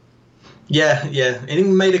 Yeah, and it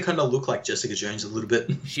made her kind of look like Jessica Jones a little bit.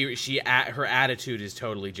 Her attitude is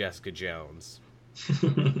totally Jessica Jones.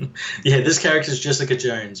 Yeah, this character's Jessica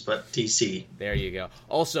Jones, but DC. There you go.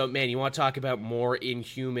 Also, man, you want to talk about more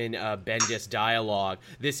inhuman Bendis dialogue?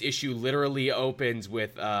 This issue literally opens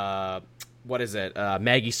with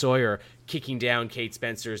Maggie Sawyer kicking down Kate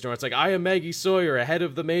Spencer's door. It's like, I am Maggie Sawyer, head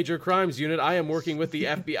of the Major Crimes Unit. I am working with the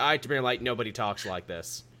FBI to be like, nobody talks like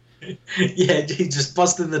this. Yeah, he just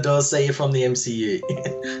busted in the door, say you're from the MCU.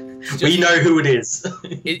 We know who it is.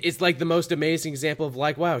 It's like the most amazing example of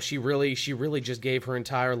like, wow, she really just gave her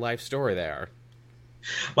entire life story there.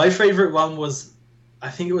 My favorite one was,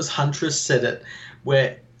 I think it was Huntress said it,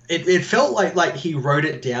 where it felt like he wrote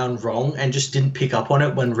it down wrong and just didn't pick up on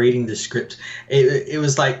it when reading the script. It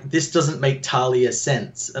was like, this doesn't make Talia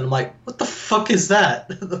sense, and I'm like, what the fuck is that?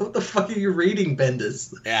 What the fuck are you reading,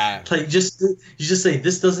 Bendis? Yeah, Like, you just say,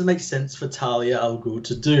 this doesn't make sense for Talia al Ghul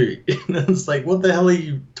to do. And it's like, what the hell are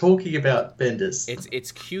you talking about, Bendis?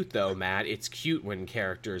 it's cute though, Matt. It's cute when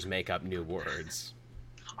characters make up new words.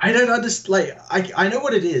 I don't understand. Like, I know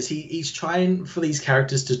what it is. He's trying for these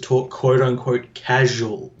characters to talk quote unquote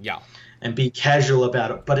casual. Yeah. And be casual about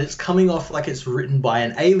it, but it's coming off like it's written by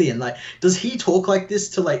an alien. Like, does he talk like this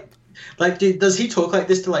to does he talk like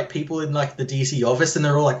this to like people in like the DC office, and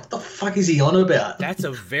they're all like, what the fuck is he on about? That's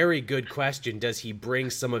a very good question. Does he bring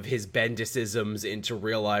some of his Bendisisms into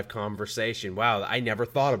real life conversation? Wow, I never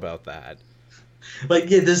thought about that. Like,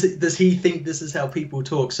 yeah, does he think this is how people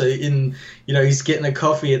talk? So he's getting a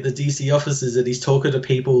coffee at the DC offices and he's talking to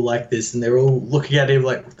people like this, and they're all looking at him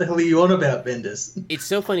like, what the hell are you on about, Bendis? It's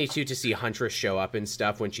so funny too to see Huntress show up and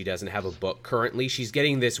stuff when she doesn't have a book currently. She's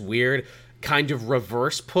getting this weird kind of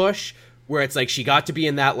reverse push where it's like she got to be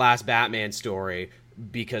in that last Batman story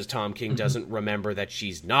because Tom King doesn't remember that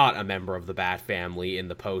she's not a member of the Bat family in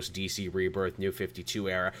the post-DC Rebirth New 52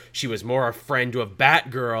 era. She was more a friend of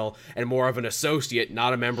Batgirl and more of an associate,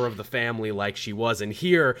 not a member of the family like she was. And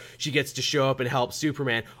here, she gets to show up and help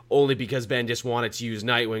Superman only because Bendis wanted to use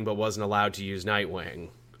Nightwing but wasn't allowed to use Nightwing.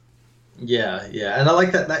 Yeah, and I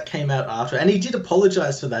like that came out after. And he did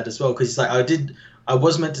apologize for that as well, because he's like, I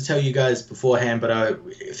was meant to tell you guys beforehand, but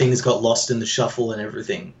things got lost in the shuffle and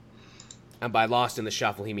everything. And by lost in the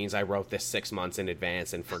shuffle, he means I wrote this 6 months in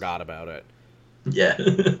advance and forgot about it. Yeah.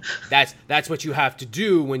 That's what you have to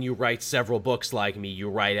do when you write several books like me. You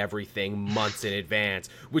write everything months in advance,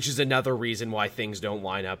 which is another reason why things don't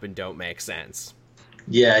line up and don't make sense.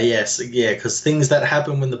 Because things that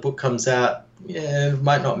happen when the book comes out,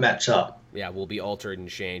 might not match up. Yeah, will be altered and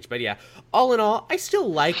changed. But yeah, all in all, I still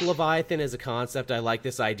like Leviathan as a concept. I like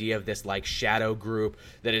this idea of this, like, shadow group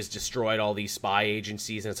that has destroyed all these spy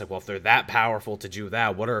agencies. And it's like, well, if they're that powerful to do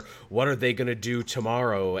that, what are they going to do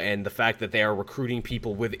tomorrow? And the fact that they are recruiting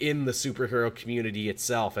people within the superhero community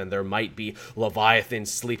itself, and there might be Leviathan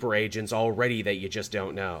sleeper agents already that you just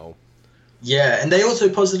don't know. Yeah, and they also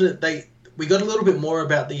posited we got a little bit more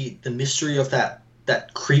about the mystery of that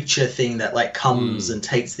creature thing that like comes and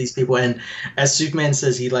takes these people, and as Superman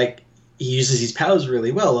says, he uses his powers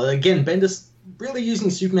really well. Again, Bendis really using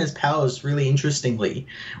Superman's powers really interestingly,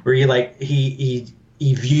 where he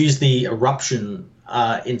views the eruption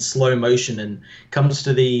in slow motion and comes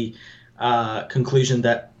to the conclusion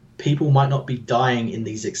that people might not be dying in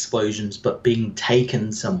these explosions, but being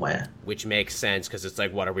taken somewhere. Which makes sense, because it's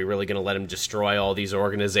like, what, are we really going to let him destroy all these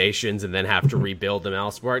organizations and then have to rebuild them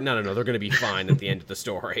elsewhere? No, they're going to be fine at the end of the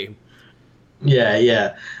story.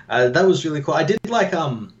 Yeah. That was really cool. I did like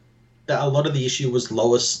that a lot of the issue was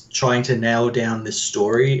Lois trying to nail down this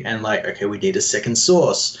story and like, okay, we need a second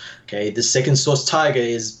source. Okay, the second source Tiger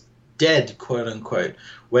is dead, quote unquote.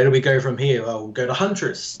 Where do we go from here? Well, we'll go to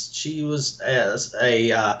Huntress. She was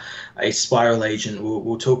a spiral agent.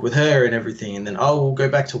 We'll talk with her and everything. And then, we'll go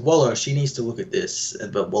back to Waller. She needs to look at this.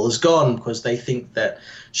 But Waller's gone because they think that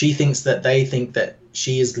she thinks that they think that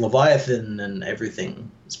she is Leviathan and everything.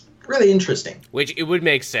 It's really interesting. Which it would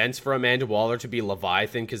make sense for Amanda Waller to be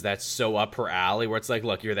Leviathan, because that's so up her alley, where it's like,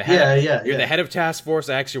 look, you're the head the head of Task Force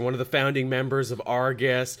X, you're one of the founding members of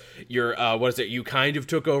Argus, you're you kind of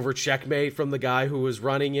took over Checkmate from the guy who was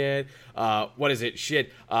running it.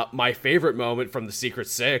 My favorite moment from the Secret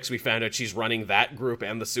Six, we found out she's running that group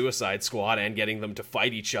and the Suicide Squad and getting them to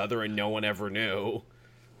fight each other, and no one ever knew.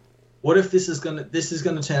 What if this is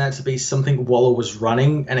gonna turn out to be something Waller was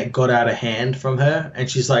running and it got out of hand from her, and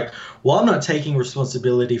she's like, well, I'm not taking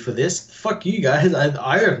responsibility for this. Fuck you guys.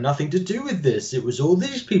 I have nothing to do with this. It was all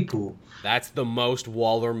these people. That's the most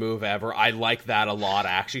Waller move ever. I like that a lot,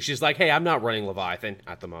 actually. She's like, hey, I'm not running Leviathan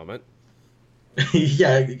at the moment.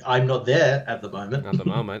 Yeah, I'm not there at the moment. At the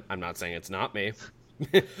moment. I'm not saying it's not me.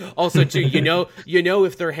 Also, too, you know,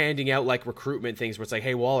 if they're handing out like recruitment things where it's like,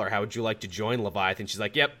 hey, Waller, how would you like to join Leviathan? She's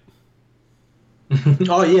like, yep.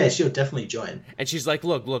 Oh yeah, she'll definitely join. And she's like,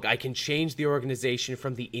 look, I can change the organization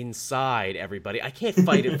from the inside, everybody. I can't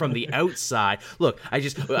fight it from the outside. Look, I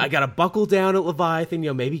gotta buckle down at Leviathan,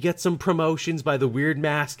 maybe get some promotions by the weird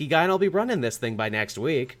masky guy, and I'll be running this thing by next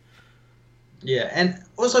week. Yeah, and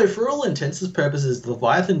also, for all intents and purposes,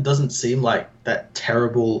 Leviathan doesn't seem like that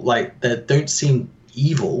terrible, like, they don't seem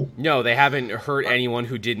evil. No, they haven't hurt anyone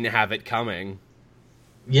who didn't have it coming.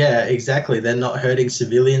 Yeah, exactly. They're not hurting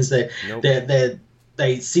civilians. They're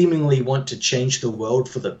they seemingly want to change the world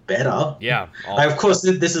for the better. Yeah. Like, of course,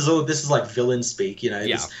 this is like villain speak, Yeah.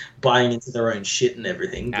 this buying into their own shit and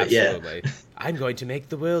everything. But Absolutely. yeah. I'm going to make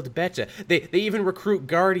the world better. They even recruit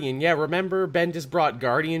Guardian. Yeah, remember Bendis brought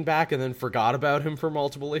Guardian back and then forgot about him for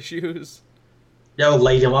multiple issues? They'll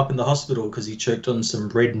laid him up in the hospital because he choked on some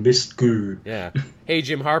red mist goo. Yeah. Hey,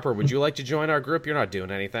 Jim Harper, would you like to join our group? You're not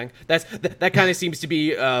doing anything. That kind of seems to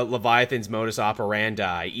be Leviathan's modus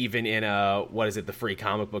operandi, even in, the Free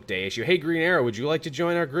Comic Book Day issue. Hey, Green Arrow, would you like to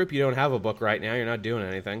join our group? You don't have a book right now. You're not doing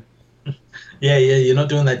anything. Yeah, you're not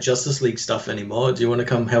doing that Justice League stuff anymore. Do you want to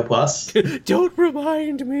come help us? Don't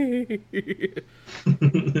remind me.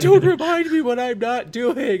 Don't remind me what I'm not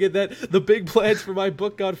doing, and that the big plans for my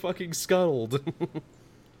book got fucking scuttled.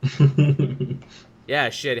 Yeah,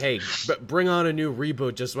 shit, hey, bring on a new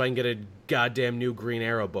reboot just so I can get a goddamn new Green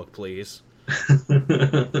Arrow book, please.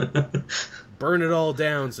 Burn it all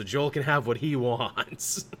down so Joel can have what he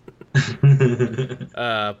wants.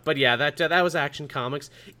 But yeah, that was Action Comics.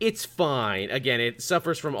 It's fine. Again, it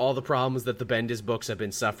suffers from all the problems that the Bendis books have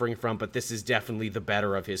been suffering from, but this is definitely the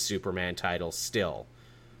better of his Superman titles still.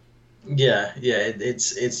 Yeah,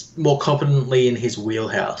 it's more competently in his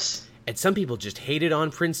wheelhouse. And some people just hate it on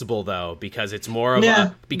principle, though, because it's more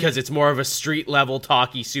of a street level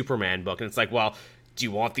talky Superman book, and it's like, well, do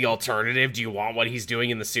you want the alternative? Do you want what he's doing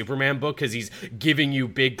in the Superman book? Because he's giving you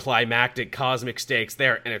big climactic cosmic stakes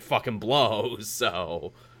there, and it fucking blows.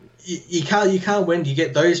 So you can't win. You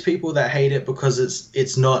get those people that hate it because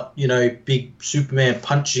it's not big Superman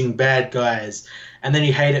punching bad guys, and then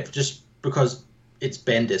you hate it just because it's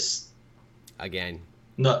Bendis. Again,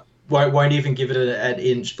 won't even give it an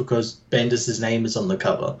inch because Bendis' name is on the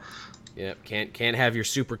cover. Yeah, can't have your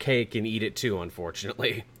super cake and eat it too,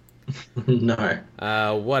 unfortunately. No.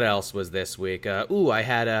 What else was this week? I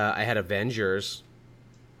had Avengers.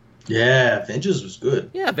 Yeah, Avengers was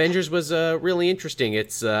good. Yeah, Avengers was really interesting.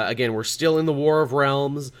 It's again, we're still in the War of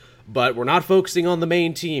Realms, but we're not focusing on the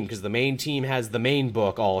main team because the main team has the main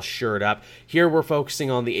book all shored up. Here we're focusing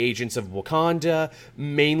on the agents of Wakanda,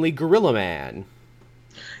 mainly Gorilla Man.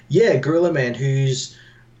 Yeah, Gorilla Man, who's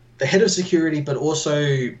the head of security, but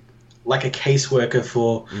also like a caseworker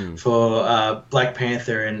for Black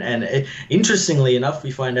Panther, and interestingly enough, we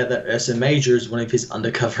find out that Ursa Major is one of his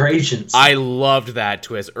undercover agents. I loved that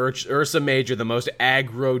twist. Ursa Major, the most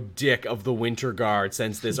aggro dick of the Winter Guard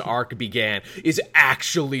since this arc began, is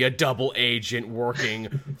actually a double agent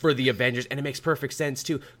working for the Avengers, and it makes perfect sense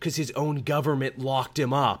too, because his own government locked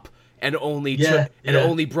him up. And only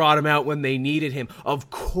brought him out when they needed him. Of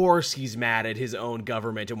course he's mad at his own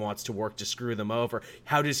government and wants to work to screw them over.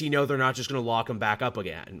 How does he know they're not just going to lock him back up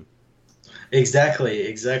again?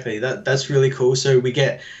 Exactly. That's really cool. So we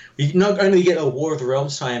not only get a War of the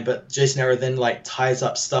Realms tie-in, but Jason Aaron then ties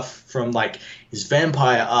up stuff from his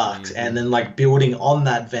vampire arcs, and then building on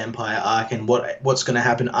that vampire arc and what's going to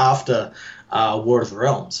happen after War of the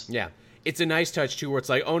Realms. Yeah. It's a nice touch, too, where it's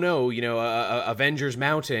like, oh no, Avengers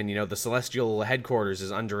Mountain, the Celestial headquarters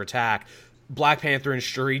is under attack. Black Panther and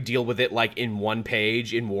Shuri deal with it, in one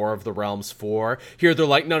page in War of the Realms 4. Here they're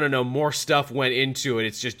like, no, more stuff went into it.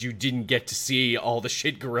 It's just you didn't get to see all the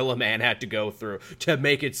shit Gorilla Man had to go through to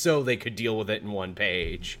make it so they could deal with it in one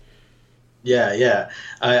page. Yeah.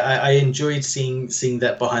 I enjoyed seeing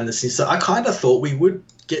that behind the scenes. So I kind of thought we would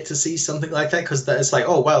get to see something like that, because it's like,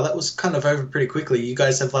 oh, wow, that was kind of over pretty quickly. You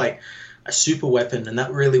guys have, a super weapon, and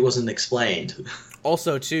that really wasn't explained.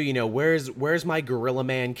 Also, too, where's my Gorilla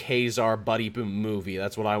Man Kazar buddy movie?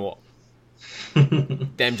 That's what I want.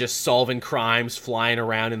 Them just solving crimes, flying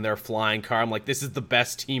around in their flying car. I'm like, this is the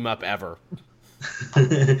best team up ever.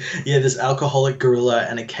 Yeah, this alcoholic gorilla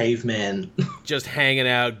and a caveman. Just hanging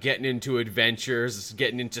out, getting into adventures,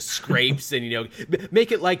 getting into scrapes, and,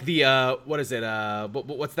 make it like the, what is it,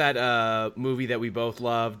 what's that movie that we both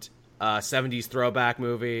loved? 70s throwback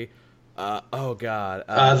movie. Oh god.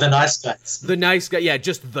 The Nice Guys. The Nice Guy. Yeah,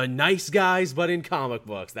 just The Nice Guys, but in comic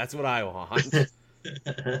books. That's what I want.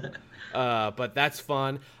 But that's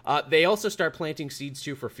fun. They also start planting seeds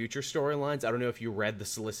too for future storylines. I don't know if you read the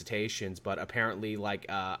solicitations, but apparently,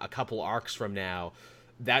 a couple arcs from now,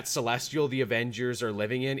 that Celestial the Avengers are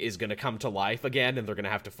living in is going to come to life again, and they're going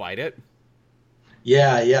to have to fight it.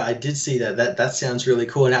 Yeah, I did see that. That sounds really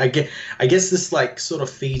cool. And I guess this sort of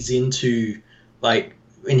feeds into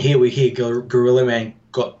in here we hear Gorilla Man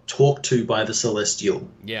got talked to by the Celestial.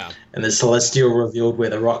 Yeah. And the Celestial revealed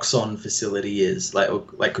where the Roxxon facility is.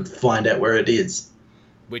 Could find out where it is.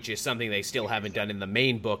 Which is something they still haven't done in the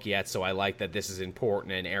main book yet, so I like that this is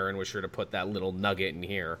important, and Aaron was sure to put that little nugget in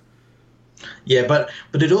here. Yeah, but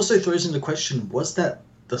it also throws into question, was that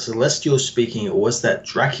the Celestials speaking, or was that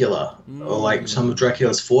Dracula, or like some of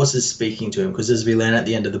Dracula's forces speaking to him? Because as we learn at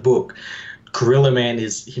the end of the book, Gorilla Man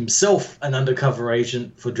is himself an undercover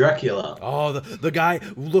agent for Dracula. Oh, the guy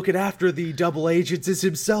looking after the double agents is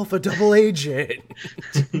himself a double agent.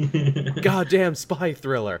 Goddamn spy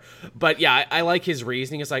thriller. But yeah, I like his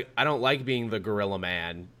reasoning. It's like, I don't like being the Gorilla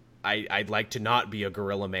Man. I'd like to not be a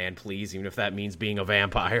Gorilla Man, please, even if that means being a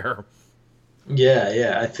vampire.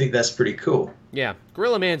 Yeah, I think that's pretty cool. Yeah,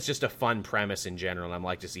 Gorilla Man's just a fun premise in general, and I'd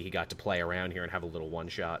like to see he got to play around here and have a little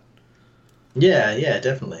one-shot. Yeah,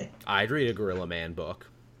 definitely. I'd read a Gorilla Man book.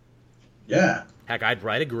 Yeah. Heck, I'd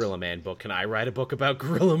write a Gorilla Man book. Can I write a book about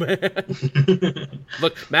Gorilla Man?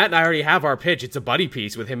 Look, Matt and I already have our pitch. It's a buddy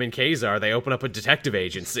piece with him and Kazar. They open up a detective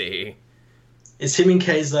agency. It's him and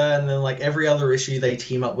Kazar, and then like every other issue they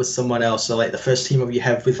team up with someone else. So like the first team up you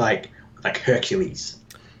have with like Hercules.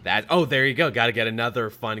 There you go. Got to get another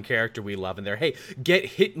fun character we love in there. Hey, get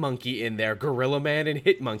Hitmonkey in there. Gorilla Man and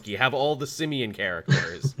Hitmonkey. Have all the simian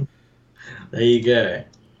characters. There you go.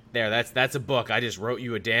 There, that's a book. I just wrote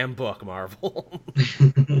you a damn book, Marvel.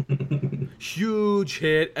 Huge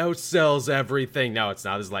hit, outsells everything. No, it's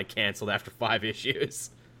not. It's like canceled after 5 issues.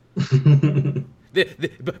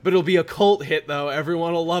 But it'll be a cult hit, though.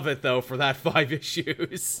 Everyone will love it, though, for that 5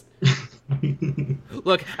 issues.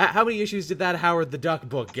 Look, how many issues did that Howard the Duck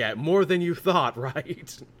book get? More than you thought,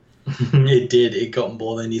 right? It did. It got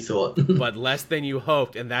more than you thought. But less than you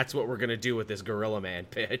hoped, and that's what we're going to do with this Gorilla Man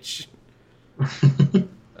pitch.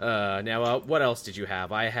 Now, what else did you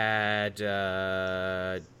have? I had,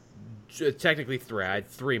 technically 3. I had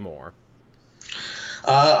 3 more.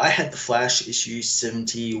 I had The Flash issue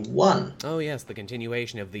 71. Oh, yes, the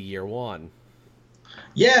continuation of the Year 1.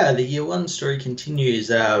 Yeah, the Year 1 story continues.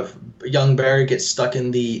 Young Barry gets stuck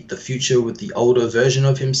in the future with the older version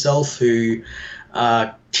of himself, who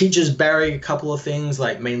teaches Barry a couple of things,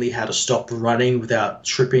 like mainly how to stop running without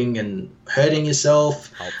tripping and hurting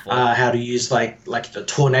yourself, how to use like the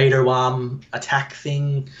tornado arm attack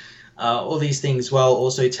thing, all these things, while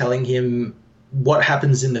also telling him what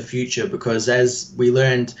happens in the future, because as we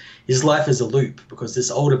learned, his life is a loop, because this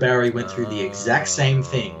older Barry went through the exact same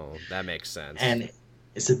thing. That makes sense. And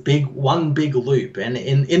it's one big loop. And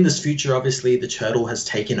in this future, obviously, the turtle has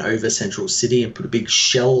taken over Central City and put a big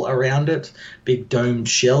shell around it, big domed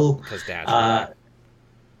shell. Because Dad's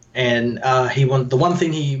the one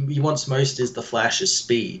thing he wants most is the Flash's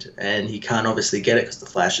speed, and he can't obviously get it because the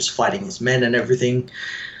Flash is fighting his men and everything.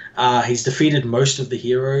 He's defeated most of the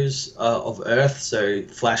heroes of Earth, so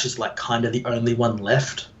Flash is like kind of the only one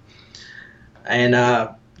left. And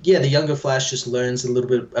the younger Flash just learns a little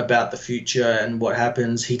bit about the future and what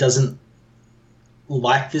happens. He doesn't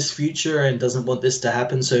like this future and doesn't want this to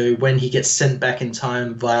happen, so when he gets sent back in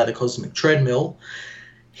time via the cosmic treadmill,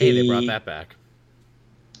 they brought that back.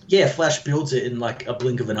 Yeah, Flash builds it in like a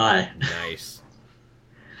blink of an eye. Nice.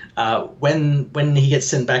 When he gets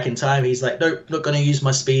sent back in time, he's like, nope, not going to use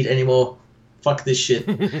my speed anymore. Fuck this shit.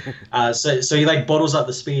 So he like bottles up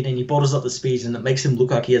the speed, and it makes him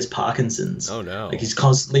look like he has Parkinson's. Oh no! Like he's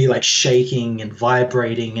constantly like shaking and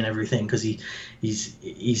vibrating and everything because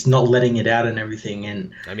he's not letting it out and everything.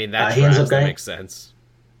 And I mean that makes sense.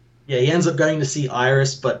 Yeah, he ends up going to see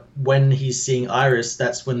Iris, but when he's seeing Iris,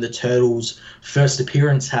 that's when the turtle's first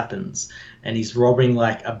appearance happens. And he's robbing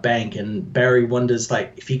like a bank, and Barry wonders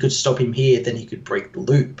like if he could stop him here, then he could break the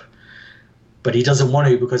loop. But he doesn't want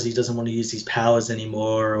to, because he doesn't want to use his powers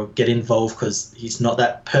anymore or get involved, because he's not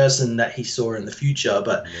that person that he saw in the future.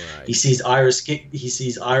 But right. He sees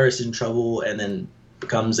Iris in trouble and then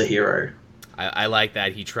becomes a hero. I like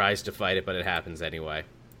that. He tries to fight it, but it happens anyway.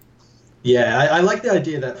 Yeah, I like the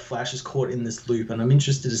idea that Flash is caught in this loop, and I'm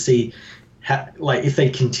interested to see if they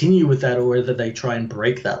continue with that or whether they try and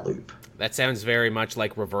break that loop. That sounds very much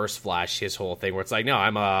like Reverse Flash, his whole thing, where it's like, no,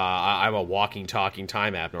 I'm a walking, talking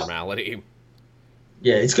time abnormality.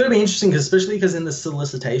 Yeah, it's going to be interesting, especially because in the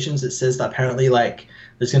solicitations it says that apparently like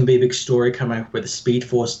there's going to be a big story coming up where the Speed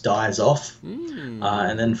Force dies off,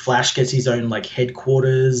 and then Flash gets his own like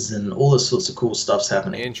headquarters and all this sorts of cool stuff's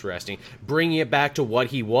happening. Interesting. Bringing it back to what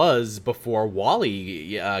he was before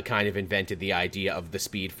Wally kind of invented the idea of the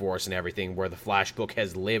Speed Force and everything, where the Flash book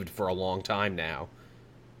has lived for a long time now.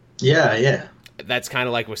 Yeah. That's kind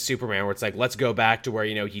of like with Superman, where it's like, let's go back to where,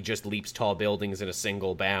 he just leaps tall buildings in a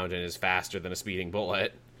single bound and is faster than a speeding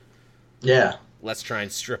bullet. Yeah. Let's try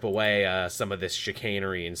and strip away some of this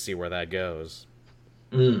chicanery and see where that goes.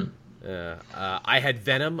 I had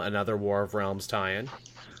Venom, another War of Realms tie-in.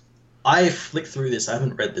 I flicked through this. I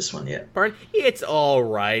haven't read this one yet. Pardon? It's all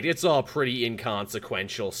right. It's all pretty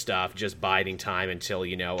inconsequential stuff, just biding time until,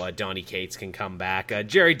 Donny Cates can come back.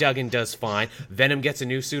 Jerry Duggan does fine. Venom gets a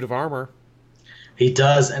new suit of armor. He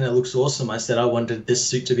does, and it looks awesome. I said I wanted this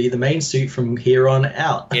suit to be the main suit from here on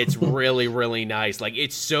out. It's really, really nice. Like,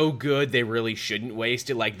 it's so good, they really shouldn't waste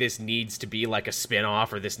it. Like, this needs to be like a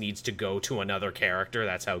spin-off, or this needs to go to another character.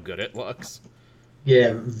 That's how good it looks.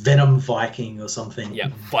 Yeah, Venom Viking or something. Yeah,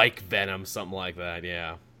 Vike Venom, something like that,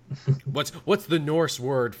 yeah. What's the Norse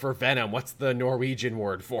word for Venom? What's the Norwegian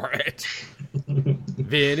word for it?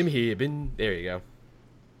 Venom Heben. There you go.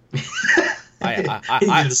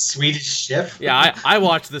 The Swedish Chef. Yeah, I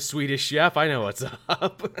watched the Swedish Chef. I know what's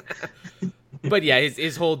up. But yeah,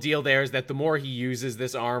 his whole deal there is that the more he uses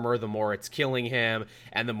this armor, the more it's killing him,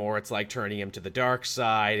 and the more it's like turning him to the dark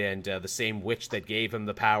side. And the same witch that gave him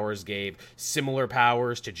the powers gave similar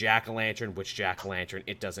powers to Jack-o'-lantern. Which Jack-o'-lantern?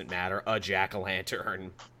 It doesn't matter. A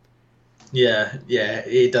Jack-o'-lantern. Yeah,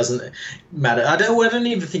 it doesn't matter. I don't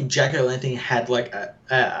even think Jack-o'-lantern had like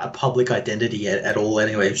a public identity at all.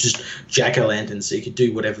 Anyway, it was just Jack-o'-lantern, so you could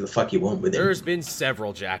do whatever the fuck you want with it. There's been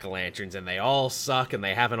several Jack-o'-lanterns, and they all suck, and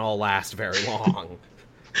they haven't all last very long.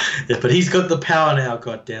 Yeah, but he's got the power now.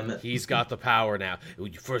 God damn it! He's got the power now.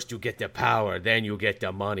 First you get the power, then you get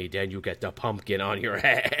the money, then you get the pumpkin on your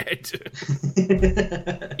head.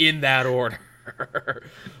 In that order.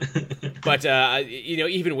 But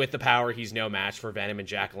even with the power, he's no match for Venom and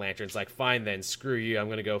Jack-o'-lantern's like, fine then, screw you, I'm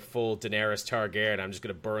gonna go full Daenerys Targaryen, I'm just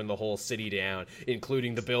gonna burn the whole city down,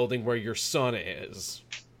 including the building where your son is.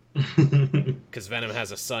 Because Venom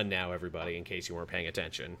has a son now, everybody, in case you weren't paying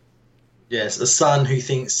attention. Yes, a son who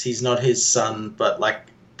thinks he's not his son, but like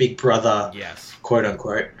big brother, yes, quote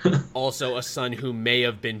unquote. Also a son who may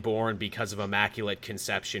have been born because of immaculate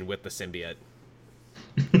conception with the symbiote.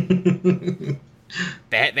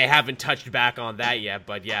 They haven't touched back on that yet,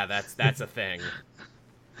 but yeah, that's a thing.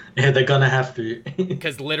 Yeah, they're gonna have to.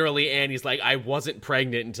 Because literally Annie's like, I wasn't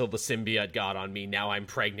pregnant until the symbiote got on me, now I'm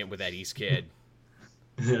pregnant with Eddie's kid.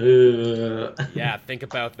 Yeah, think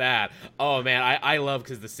about that. Oh man, I love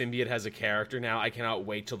because the symbiote has a character now. I cannot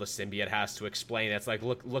wait till the symbiote has to explain. It's like,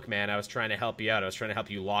 look man, I was trying to help you out. I was trying to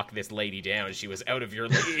help you lock this lady down. She was out of your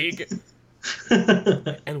league.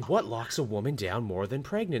 And what locks a woman down more than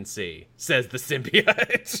pregnancy? Says the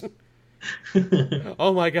symbiote.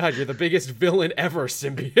 Oh my god, you're the biggest villain ever,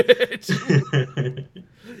 symbiote.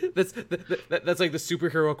 That's like the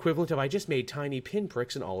superhero equivalent of, I just made tiny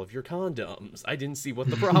pinpricks in all of your condoms. I didn't see what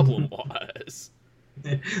the problem was.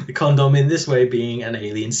 The condom in this way being an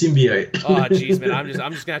alien symbiote. Oh jeez, man, I'm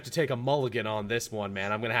just gonna have to take a mulligan on this one,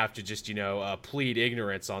 man. I'm gonna have to just plead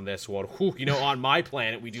ignorance on this one. Whew, on my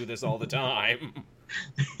planet we do this all the time.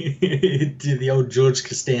 Do the old George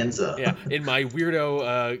Costanza. Yeah, in my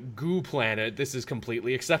weirdo goo planet, this is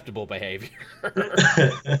completely acceptable behavior.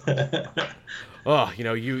 Oh,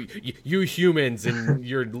 you humans and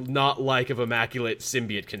your not like of immaculate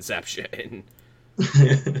symbiote conception.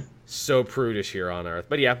 So prudish here on Earth.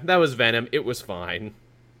 But yeah, that was Venom. It was fine.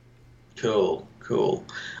 Cool.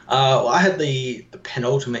 I had the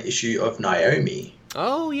penultimate issue of Naomi.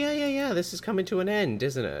 Oh, yeah. This is coming to an end,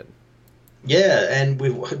 isn't it? Yeah, and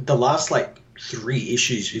with the last, 3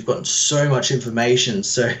 issues, we've gotten so much information,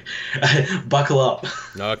 so buckle up.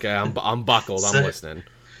 Okay, I'm buckled. I'm listening.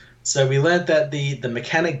 So we learned that the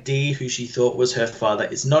mechanic D, who she thought was her father,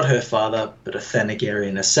 is not her father, but a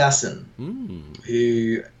Thanagarian assassin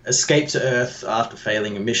who escaped to Earth after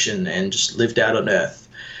failing a mission and just lived out on Earth.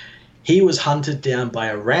 He was hunted down by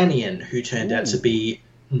a Ranian who turned out to be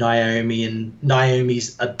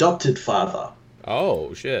Naomi's adopted father.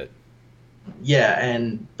 Oh, shit. Yeah,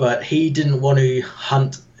 but he didn't want to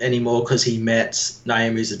hunt anymore because he met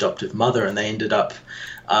Naomi's adoptive mother, and they ended up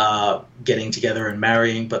getting together and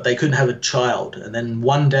marrying, but they couldn't have a child. And then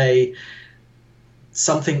one day,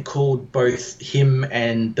 something called both him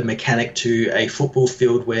and the mechanic to a football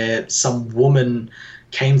field where some woman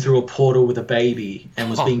came through a portal with a baby and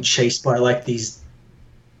was being chased by these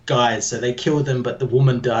guys. So they killed them, but the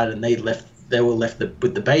woman died, and they were left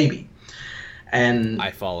with the baby. And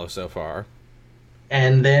I follow so far.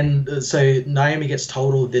 And then, so Naomi gets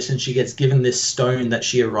told all of this, and she gets given this stone that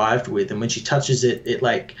she arrived with. And when she touches it, it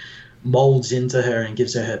molds into her and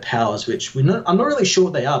gives her powers, which I'm not really sure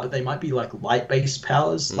what they are, but they might be light-based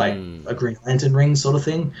powers, like a Green Lantern ring sort of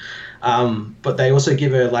thing. But they also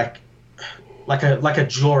give her like a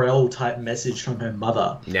Jor-El type message from her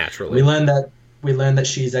mother. Naturally, we learn that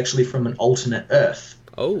she's actually from an alternate Earth.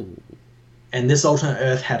 Oh, and this alternate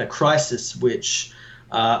Earth had a crisis, which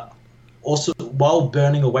also while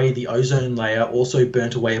burning away the ozone layer, also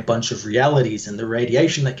burnt away a bunch of realities, and the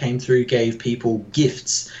radiation that came through gave people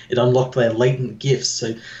gifts. It unlocked their latent gifts,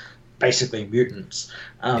 so basically mutants.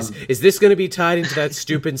 Is this going to be tied into that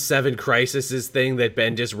stupid Seven Crises thing that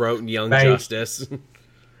Bendis wrote in Young Justice?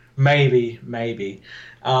 Maybe.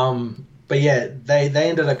 But yeah, they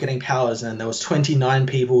ended up getting powers, and there was 29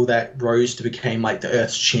 people that rose to become like the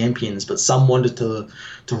Earth's champions, but some wanted to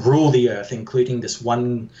rule the Earth, including this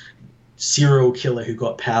one serial killer who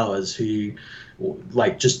got powers, who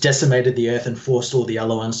like just decimated the Earth and forced all the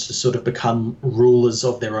other ones to sort of become rulers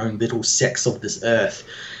of their own little sects of this Earth.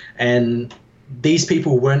 And these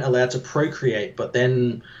people weren't allowed to procreate, but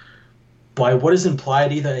then by what is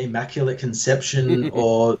implied, either immaculate conception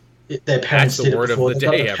or their parents did it before they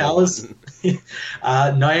got the powers.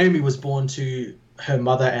 Naomi was born to her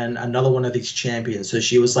mother and another one of these champions, so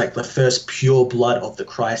she was like the first pure blood of the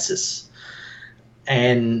Crisis.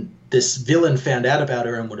 And this villain found out about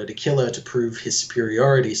her and wanted to kill her to prove his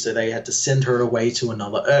superiority, so they had to send her away to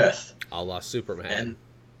another Earth. A la Superman. And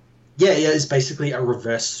yeah, it's basically a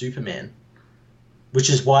reverse Superman, which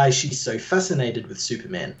is why she's so fascinated with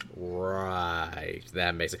Superman. Right.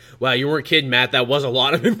 That makes sense. Wow, you weren't kidding, Matt. That was a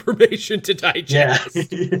lot of information to digest.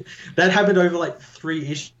 Yeah. That happened over like 3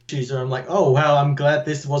 issues, and I'm like, oh, wow, I'm glad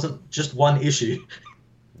this wasn't just one issue.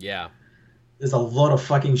 Yeah. There's a lot of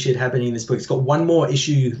fucking shit happening in this book. It's got one more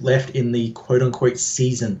issue left in the quote-unquote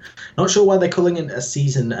season. Not sure why they're calling it a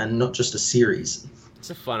season and not just a series.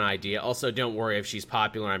 It's a fun idea. Also, don't worry, if she's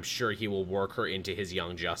popular, I'm sure he will work her into his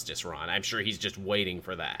Young Justice run. I'm sure he's just waiting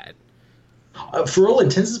for that. For all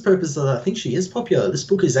intents and purposes, I think she is popular. This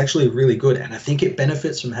book is actually really good, and I think it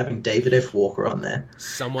benefits from having David F. Walker on there.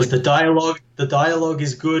 Because the dialogue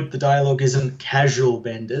is good. The dialogue isn't casual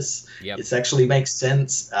Bendis. Yep. It actually makes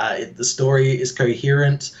sense. The story is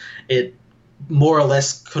coherent. It more or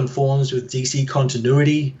less conforms with DC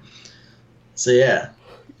continuity. So yeah.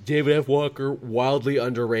 David F. Walker, wildly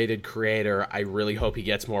underrated creator. I really hope he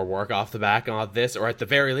gets more work off the back on this, or at the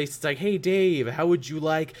very least, it's like, hey, Dave, how would you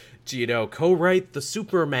like to, co-write the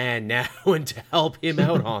Superman now and to help him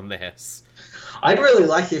out on this? I'd really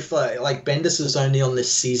like if, Bendis was only on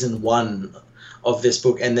this season 1 of this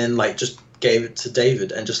book, and then, just gave it to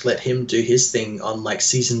David and just let him do his thing on,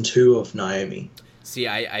 season 2 of Naomi. See,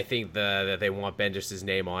 I think that they want Bendis'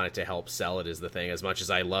 name on it to help sell it is the thing. As much as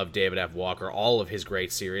I love David F. Walker, all of his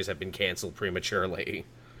great series have been canceled prematurely.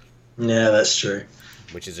 Yeah, that's true.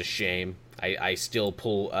 Which is a shame. I still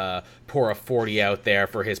pour a 40 out there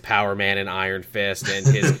for his Power Man and Iron Fist and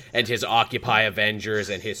his and his Occupy Avengers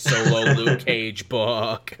and his solo Luke Cage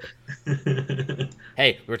book.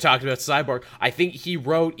 Hey, we were talking about Cyborg. I think he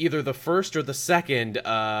wrote either the first or the second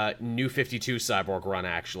New 52 Cyborg run,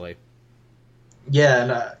 actually. Yeah,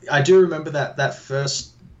 and I do remember that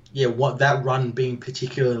first, that run being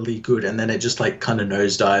particularly good, and then it just kind of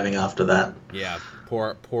nosediving after that. Yeah,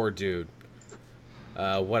 poor dude.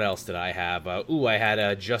 What else did I have? I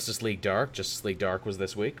had Justice League Dark. Justice League Dark was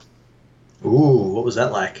this week. Ooh, what was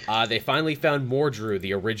that like? They finally found Mordru,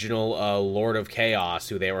 the original Lord of Chaos,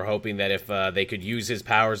 who they were hoping that if they could use his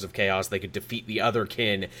powers of chaos, they could defeat the other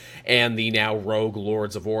kin and the now rogue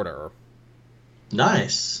Lords of Order.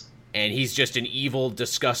 Nice. And he's just an evil,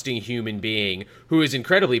 disgusting human being who is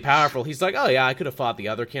incredibly powerful. He's like, oh yeah, I could have fought the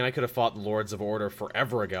other kin. I could have fought the Lords of Order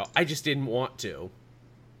forever ago. I just didn't want to.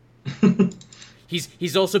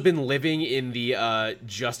 He's also been living in the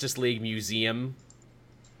Justice League Museum.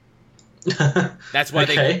 That's why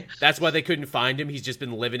they couldn't find him. He's just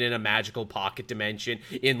been living in a magical pocket dimension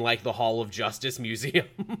in the Hall of Justice Museum.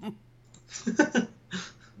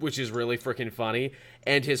 Which is really freaking funny.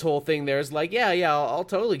 And his whole thing there is I'll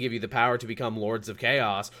totally give you the power to become Lords of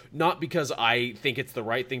Chaos. Not because I think it's the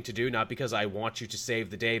right thing to do, not because I want you to save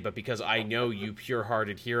the day, but because I know you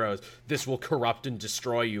pure-hearted heroes, this will corrupt and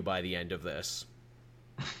destroy you by the end of this.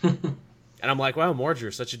 And I'm like, wow,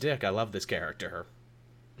 Mordru's such a dick. I love this character.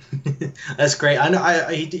 That's great. I know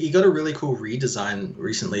he got a really cool redesign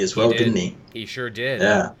recently as well, didn't he? He sure did.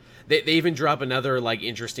 Yeah. They even drop another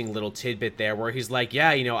interesting little tidbit there where he's like,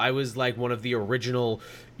 I was one of the original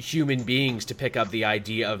human beings to pick up the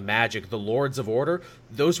idea of magic. The Lords of Order,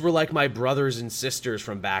 those were my brothers and sisters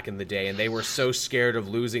from back in the day, and they were so scared of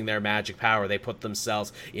losing their magic power they put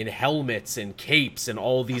themselves in helmets and capes and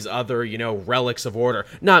all these other, relics of order.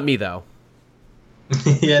 Not me, though.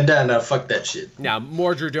 Yeah, no, fuck that shit. Now,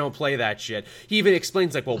 Mordred don't play that shit. He even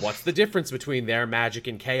explains, like, well, what's the difference between their magic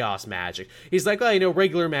and chaos magic? He's like, well,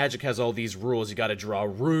 regular magic has all these rules. You gotta draw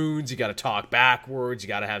runes, you gotta talk backwards, you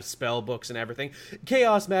gotta have spell books and everything.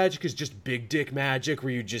 Chaos magic is just big dick magic,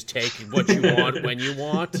 where you just take what you want when you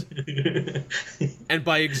want. And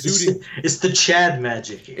by exuding... It's the Chad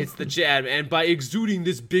magic. It's the Chad, and by exuding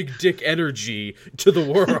this big dick energy to the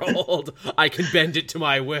world, I can bend it to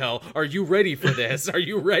my will. Are you ready for this? Are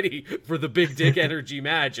you ready for the big dick energy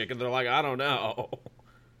magic? And they're like, I don't know.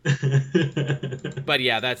 But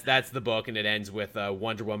yeah, that's the book, and it ends with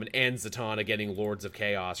Wonder Woman and Zatanna getting Lords of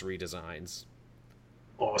Chaos redesigns.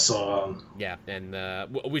 Awesome. Yeah, and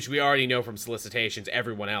which we already know from solicitations,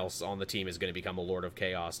 everyone else on the team is going to become a Lord of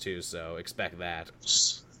Chaos too, so expect that.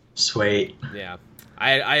 Sweet. Yeah.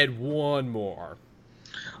 I had one more.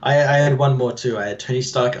 I had one more too. I had Tony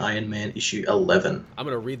Stark Iron Man issue 11. I'm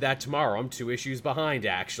going to read that tomorrow. I'm 2 issues behind,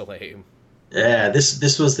 actually. Yeah,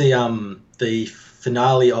 this was the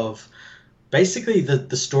finale of basically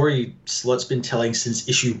the story Slot's been telling since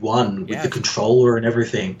issue 1 with the controller and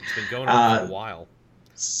everything. It's been going on for a while.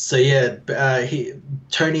 So yeah,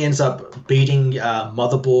 Tony ends up beating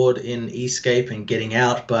Motherboard in Escape and getting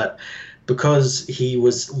out, but because he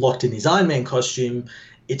was locked in his Iron Man costume,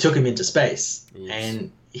 it took him into space. Oops.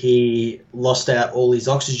 And he lost out all his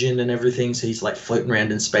oxygen and everything, so he's like floating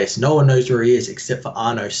around in space. No one knows where he is except for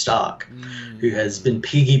Arno Stark, who has been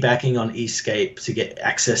piggybacking on Escape to get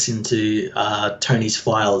access into Tony's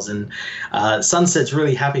files. And Sunset's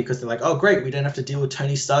really happy because they're like, oh great, we don't have to deal with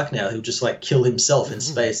Tony Stark now. He'll just like kill himself in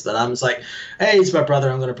space. But I'm just like, hey, he's my brother,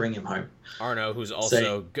 I'm going to bring him home. Arno, who's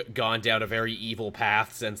also gone down a very evil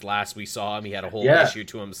path since last we saw him. He had a whole issue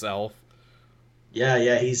to himself.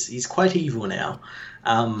 Yeah, he's quite evil now.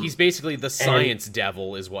 He's basically the science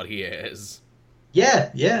devil is what he is.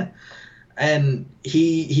 Yeah. And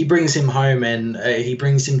he brings him home, and he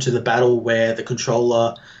brings him to the battle where the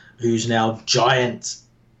Controller, who's now giant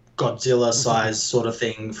Godzilla-sized sort of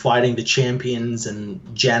thing, fighting the champions and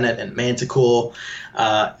Janet and Manticore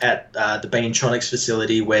at the Banetronics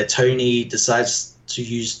facility, where Tony decides to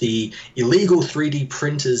use the illegal 3D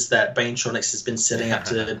printers that Banetronics has been setting up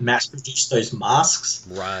to mass produce those masks.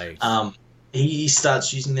 Right. He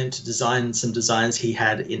starts using them to design some designs he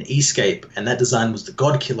had in Escape, and that design was the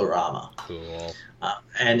God Killer armor. Cool.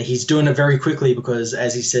 And he's doing it very quickly because,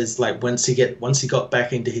 as he says, like once he got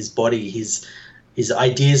back into his body, his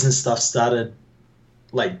ideas and stuff started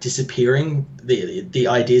like disappearing. The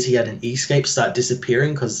ideas he had in Escape start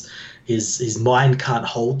disappearing because his mind can't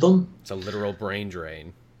hold them. It's a literal brain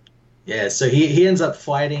drain. Yeah, so he ends up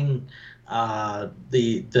fighting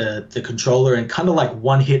the Controller and kind of like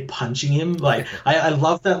one-hit punching him. Like I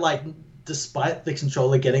love that, like despite the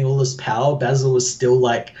Controller getting all this power, Basil was still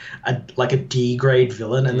like a D-grade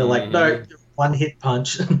villain, and they're like, no, one-hit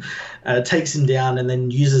punch. Takes him down and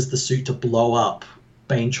then uses the suit to blow up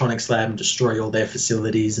Banetronics lab and destroy all their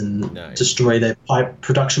facilities and destroy their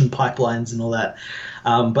production pipelines and all that.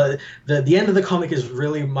 But the end of the comic is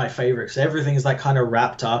really my favorite. So everything is like kind of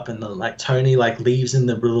wrapped up, and then like Tony like leaves in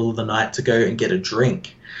the middle of the night to go and get a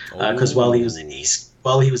drink because while he was in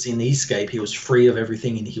Escape, he was free of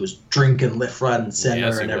everything and he was drinking left, right, and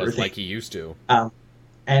center and everything like he used to. And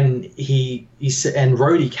and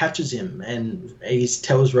Rhodey catches him, and he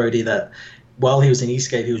tells Rhodey that while he was in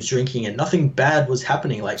Escape, he was drinking, and nothing bad was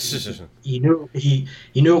happening. Like he knew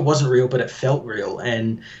it wasn't real, but it felt real,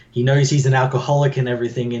 and he knows he's an alcoholic and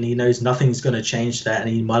everything, and he knows nothing's going to change that, and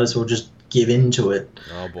he might as well just give in to it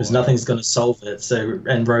because nothing's going to solve it. So,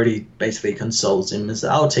 and Rhodey basically consoles him and says,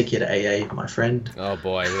 "I'll take you to AA, my friend." Oh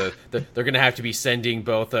boy, they're going to have to be sending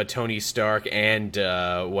both Tony Stark and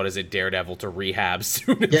Daredevil to rehab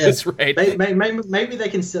soon at this rate. Maybe they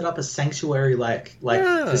can set up a sanctuary like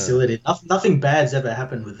facility. Nothing bad's ever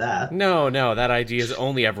happened with that. No, that idea is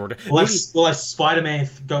only ever. We'll have Spider-Man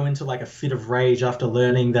go into like a fit of rage after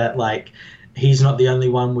learning that like he's not the only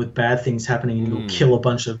one with bad things happening, and he'll kill a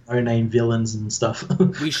bunch of no-name villains and stuff.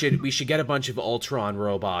 we should get a bunch of Ultron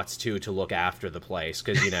robots too to look after the place,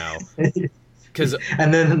 because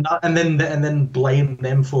and then blame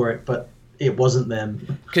them for it, but it wasn't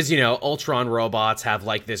them. Because Ultron robots have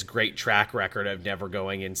like this great track record of never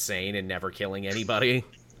going insane and never killing anybody,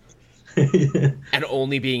 and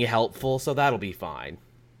only being helpful, so that'll be fine.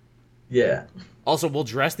 Yeah. Also, we'll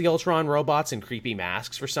dress the Ultron robots in creepy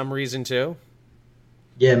masks for some reason, too.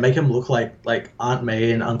 Yeah, make them look like Aunt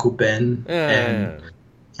May and Uncle Ben and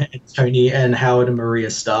Tony and Howard and Maria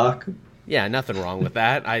Stark. Yeah, nothing wrong with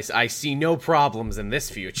that. I see no problems in this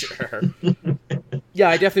future. Yeah,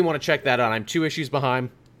 I definitely want to check that out. I'm 2 issues behind.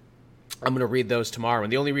 I'm going to read those tomorrow.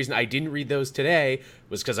 And the only reason I didn't read those today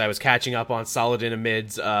was because I was catching up on Saladin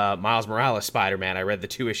Ahmed's Miles Morales Spider-Man. I read the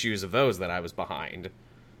 2 issues of those that I was behind.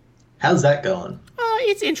 How's that going?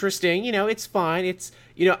 It's interesting. It's fine. It's,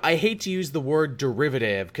 I hate to use the word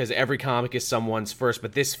derivative because every comic is someone's first,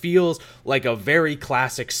 but this feels like a very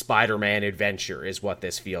classic Spider-Man adventure is what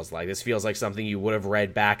this feels like. This feels like something you would have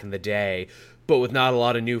read back in the day, but with not a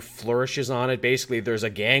lot of new flourishes on it. Basically, there's a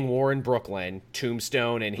gang war in Brooklyn.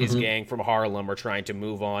 Tombstone and his gang from Harlem are trying to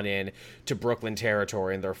move on in to Brooklyn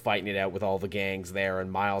territory, and they're fighting it out with all the gangs there,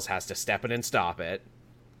 and Miles has to step in and stop it.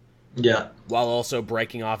 Yeah. While also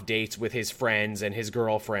breaking off dates with his friends and his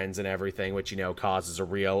girlfriends and everything, which, causes a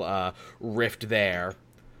real rift there.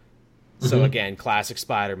 So, again, classic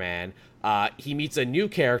Spider-Man. He meets a new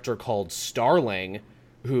character called Starling,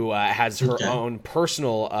 who has her own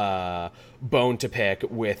personal bone to pick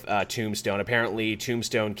with Tombstone. Apparently,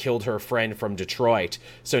 Tombstone killed her friend from Detroit,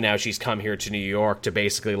 so now she's come here to New York to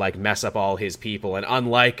basically, mess up all his people. And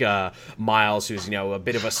unlike Miles, who's, a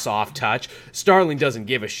bit of a soft touch, Starling doesn't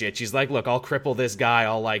give a shit. She's like, look, I'll cripple this guy,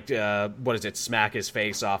 I'll, smack his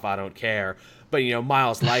face off, I don't care. But,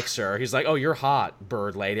 Miles likes her. He's like, oh, you're hot,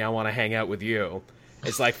 bird lady, I want to hang out with you.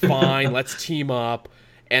 It's like, fine, let's team up.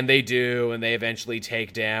 And they do, and they eventually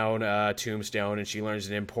take down Tombstone, and she learns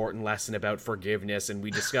an important lesson about forgiveness, and we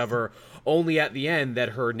discover only at the end that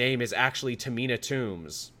her name is actually Tamina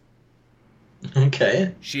Toombs.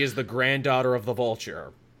 Okay. She is the granddaughter of the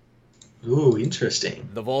Vulture. Ooh, interesting.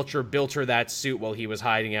 The Vulture built her that suit while he was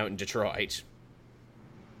hiding out in Detroit.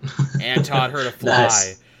 And taught her to fly.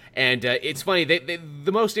 Nice. And it's funny,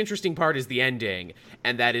 the most interesting part is the ending,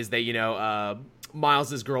 and that is that,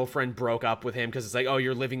 Miles' girlfriend broke up with him because it's like, oh,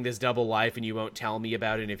 you're living this double life and you won't tell me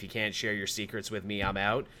about it, and if you can't share your secrets with me, I'm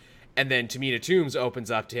out. And then Tamina Toombs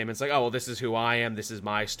opens up to him and it's like, oh, well, this is who I am, this is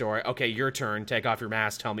my story. Okay, your turn, take off your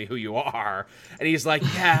mask, tell me who you are. And he's like,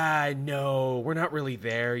 yeah, no, we're not really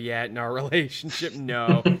there yet in our relationship,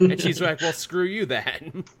 no. And she's like, well, screw you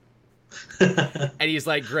then. And he's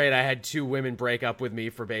like, great, I had 2 women break up with me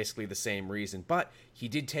for basically the same reason. But he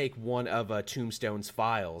did take one of Tombstone's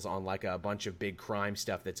files on a bunch of big crime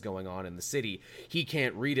stuff that's going on in the city. He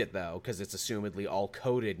can't read it, though, because it's assumedly all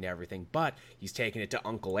coded and everything. But he's taking it to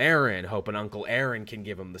Uncle Aaron, hoping Uncle Aaron can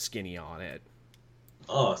give him the skinny on it.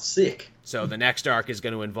 Oh, sick. So the next arc is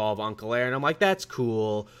going to involve Uncle Aaron. I'm like, that's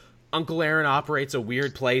cool. Uncle Aaron operates a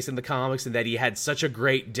weird place in the comics in that he had such a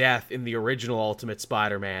great death in the original Ultimate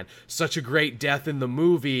Spider-Man, such a great death in the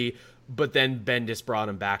movie, but then Bendis brought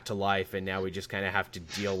him back to life, and now we just kind of have to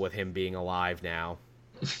deal with him being alive now.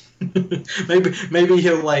 maybe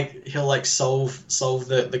he'll solve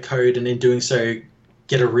the code, and in doing so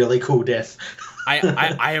get a really cool death.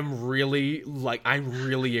 I'm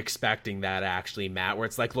really expecting that, actually, Matt, where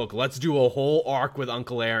it's like, look, let's do a whole arc with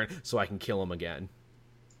Uncle Aaron so I can kill him again.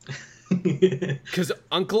 Because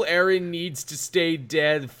Uncle Aaron needs to stay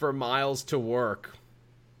dead for Miles to work.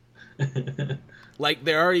 They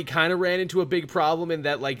already kind of ran into a big problem in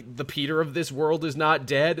that, the Peter of this world is not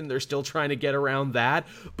dead, and they're still trying to get around that.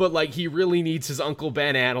 But, he really needs his Uncle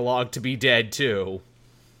Ben analog to be dead, too.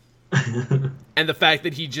 And the fact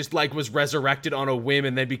that he just, was resurrected on a whim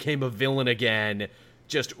and then became a villain again,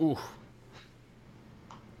 just, ooh.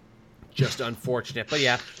 Just unfortunate. But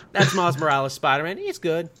yeah, that's Miles Morales Spider-Man. It's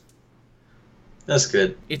good. That's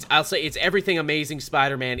good. I'll say it's everything Amazing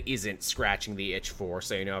Spider-Man isn't scratching the itch for.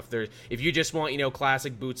 So, if you just want,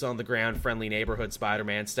 classic boots on the ground, friendly neighborhood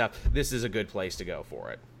Spider-Man stuff, this is a good place to go for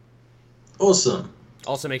it. Awesome.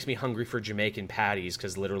 Also makes me hungry for Jamaican patties,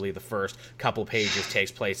 because literally the first couple pages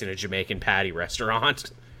takes place in a Jamaican patty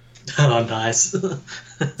restaurant. Oh, nice.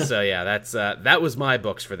 So yeah, that was my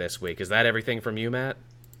books for this week. Is that everything from you, Matt?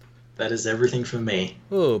 That is everything from me.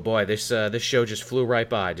 Oh boy, this show just flew right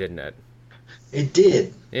by, didn't it? It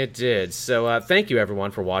did. It did. So thank you,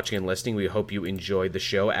 everyone, for watching and listening. We hope you enjoyed the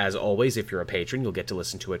show. As always, if you're a patron, you'll get to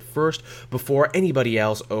listen to it first before anybody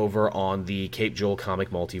else over on the Cape Joel Comic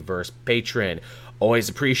Multiverse Patreon. Always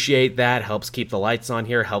appreciate that. Helps keep the lights on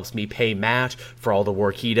here. Helps me pay Matt for all the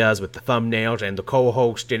work he does with the thumbnails and the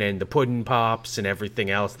co-hosting and the pudding pops and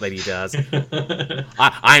everything else that he does.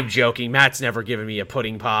 I'm joking. Matt's never given me a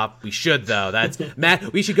pudding pop. We should, though.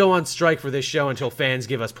 Matt, we should go on strike for this show until fans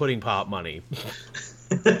give us pudding pop money.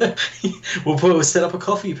 We'll set up a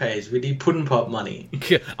coffee page. We need pudding pop money.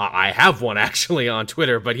 I have one, actually, on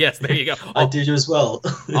Twitter. But yes, there you go. I did as well.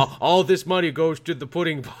 all this money goes to the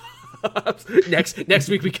pudding pop. Next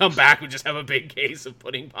week we come back, we just have a big case of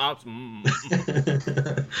pudding pops.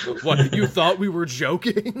 What, you thought we were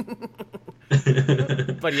joking?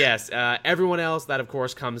 But yes, everyone else, that of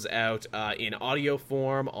course comes out in audio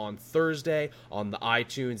form on Thursday on the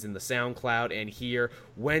iTunes and the SoundCloud, and here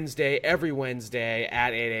every Wednesday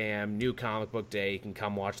at 8 a.m. New Comic Book Day. You can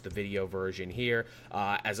come watch the video version here.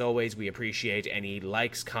 As always, we appreciate any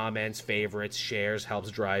likes, comments, favorites, shares.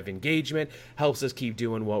 Helps drive engagement, helps us keep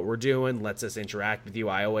doing what we're doing, lets us interact with you.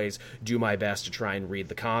 I always do my best to try and read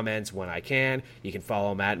the comments when I can. You can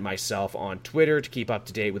follow Matt and myself on Twitter to keep up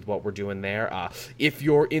to date with what we're doing there. If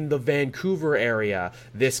you're in the Vancouver area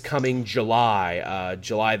this coming July,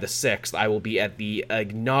 July the 6th, I will be at the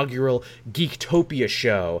inaugural Geektopia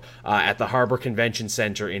show at the Harbor Convention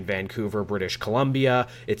Center in Vancouver, British Columbia.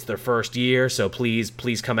 It's their first year, so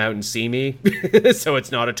please come out and see me. So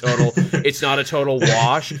it's not a total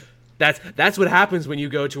wash. That's what happens when you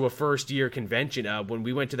go to a first year convention. When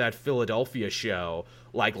we went to that Philadelphia show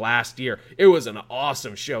like last year, it was an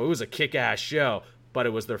awesome show. It was a kick-ass show, but it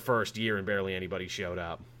was their first year and barely anybody showed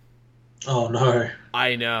up. Oh no.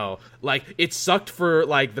 I know. Like, it sucked for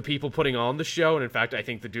like the people putting on the show, and in fact I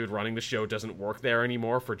think the dude running the show doesn't work there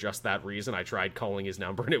anymore for just that reason. I tried calling his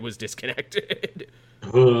number and it was disconnected.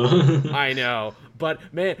 I know.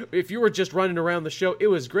 But man, if you were just running around the show, it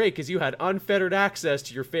was great because you had unfettered access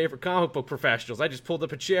to your favorite comic book professionals. I just pulled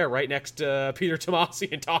up a chair right next to Peter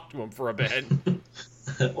Tomasi and talked to him for a bit.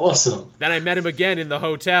 Awesome. Then I met him again in the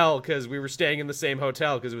hotel because we were staying in the same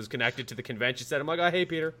hotel because it was connected to the convention center. I'm like, oh, hey,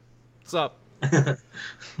 Peter. What's up?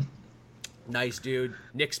 Nice dude.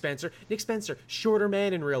 Nick Spencer, shorter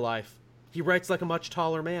man in real life. He writes like a much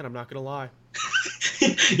taller man, I'm not going to lie.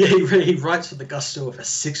 Yeah, he writes with the gusto of a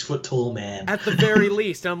 6-foot-tall man. At the very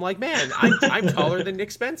least. I'm like, man, I'm taller than Nick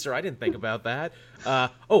Spencer. I didn't think about that.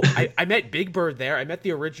 I met Big Bird there. I met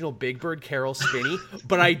the original Big Bird, Carol Spinney,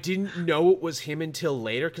 but I didn't know it was him until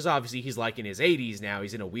later, because obviously he's like in his 80s now.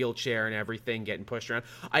 He's in a wheelchair and everything, getting pushed around.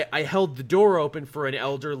 I held the door open for an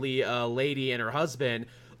elderly lady and her husband.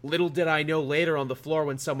 Little did I know later on the floor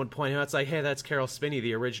when someone pointed out, it's like, hey, that's Carol Spinney,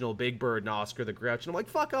 the original Big Bird and Oscar the Grouch. And I'm like,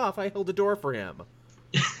 fuck off, I held the door for him.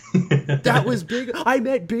 That was big. I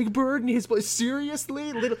met Big Bird and his voice.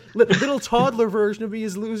 Seriously? Little toddler version of me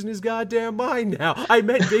is losing his goddamn mind now. I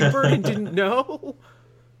met Big Bird and didn't know?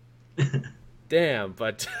 Damn,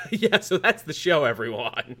 but yeah, so that's the show,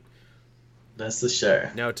 everyone. That's the show.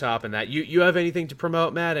 No topping that. You have anything to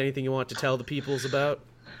promote, Matt? Anything you want to tell the peoples about?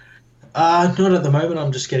 Not at the moment.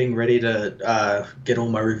 I'm just getting ready to get all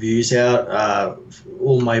my reviews out,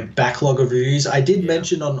 all my backlog of reviews. I did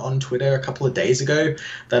mention on Twitter a couple of days ago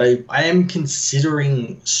that I am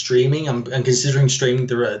considering streaming. I'm considering streaming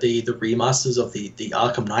the remasters of the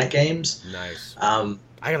Arkham Knight games. Nice. I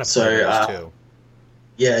gotta play those too.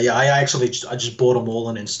 Yeah. I just bought them all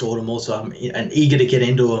and installed them all, so I'm eager to get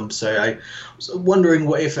into them. So I was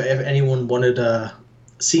wondering if anyone wanted to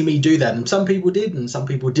see me do that, and some people did and some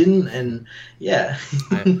people didn't, and yeah.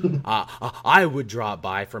 I would drop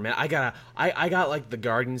by for a minute. I got like the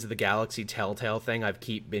Guardians of the Galaxy Telltale thing I've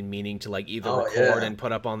been meaning to like either record and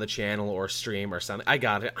put up on the channel or stream or something. I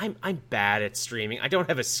got it. I'm bad at streaming. I don't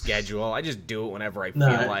have a schedule. I just do it whenever I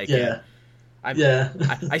feel like it.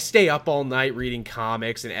 I stay up all night reading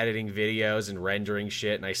comics and editing videos and rendering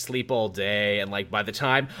shit, and I sleep all day, and like by the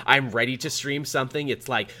time I'm ready to stream something, it's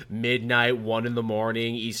like midnight, 1 a.m.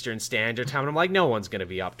 Eastern Standard Time, and I'm like, no one's gonna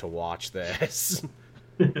be up to watch this.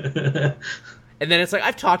 And then it's like,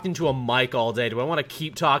 I've talked into a mic all day. Do I want to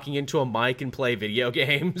keep talking into a mic and play video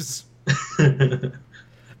games?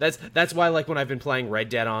 That's why, like, when I've been playing Red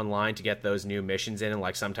Dead Online to get those new missions in, and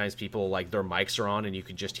like sometimes people, like, their mics are on and you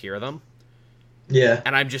can just hear them. Yeah.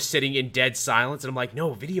 And I'm just sitting in dead silence, and I'm like,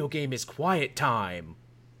 no, video game is quiet time.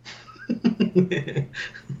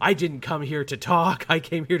 I didn't come here to talk. I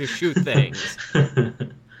came here to shoot things.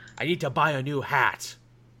 I need to buy a new hat.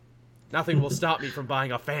 Nothing will stop me from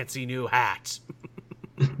buying a fancy new hat.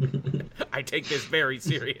 I take this very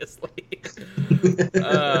seriously. All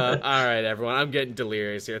right, everyone. I'm getting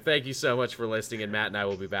delirious here. Thank you so much for listening, and Matt and I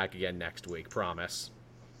will be back again next week. Promise.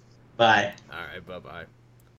 Bye. All right, bye-bye.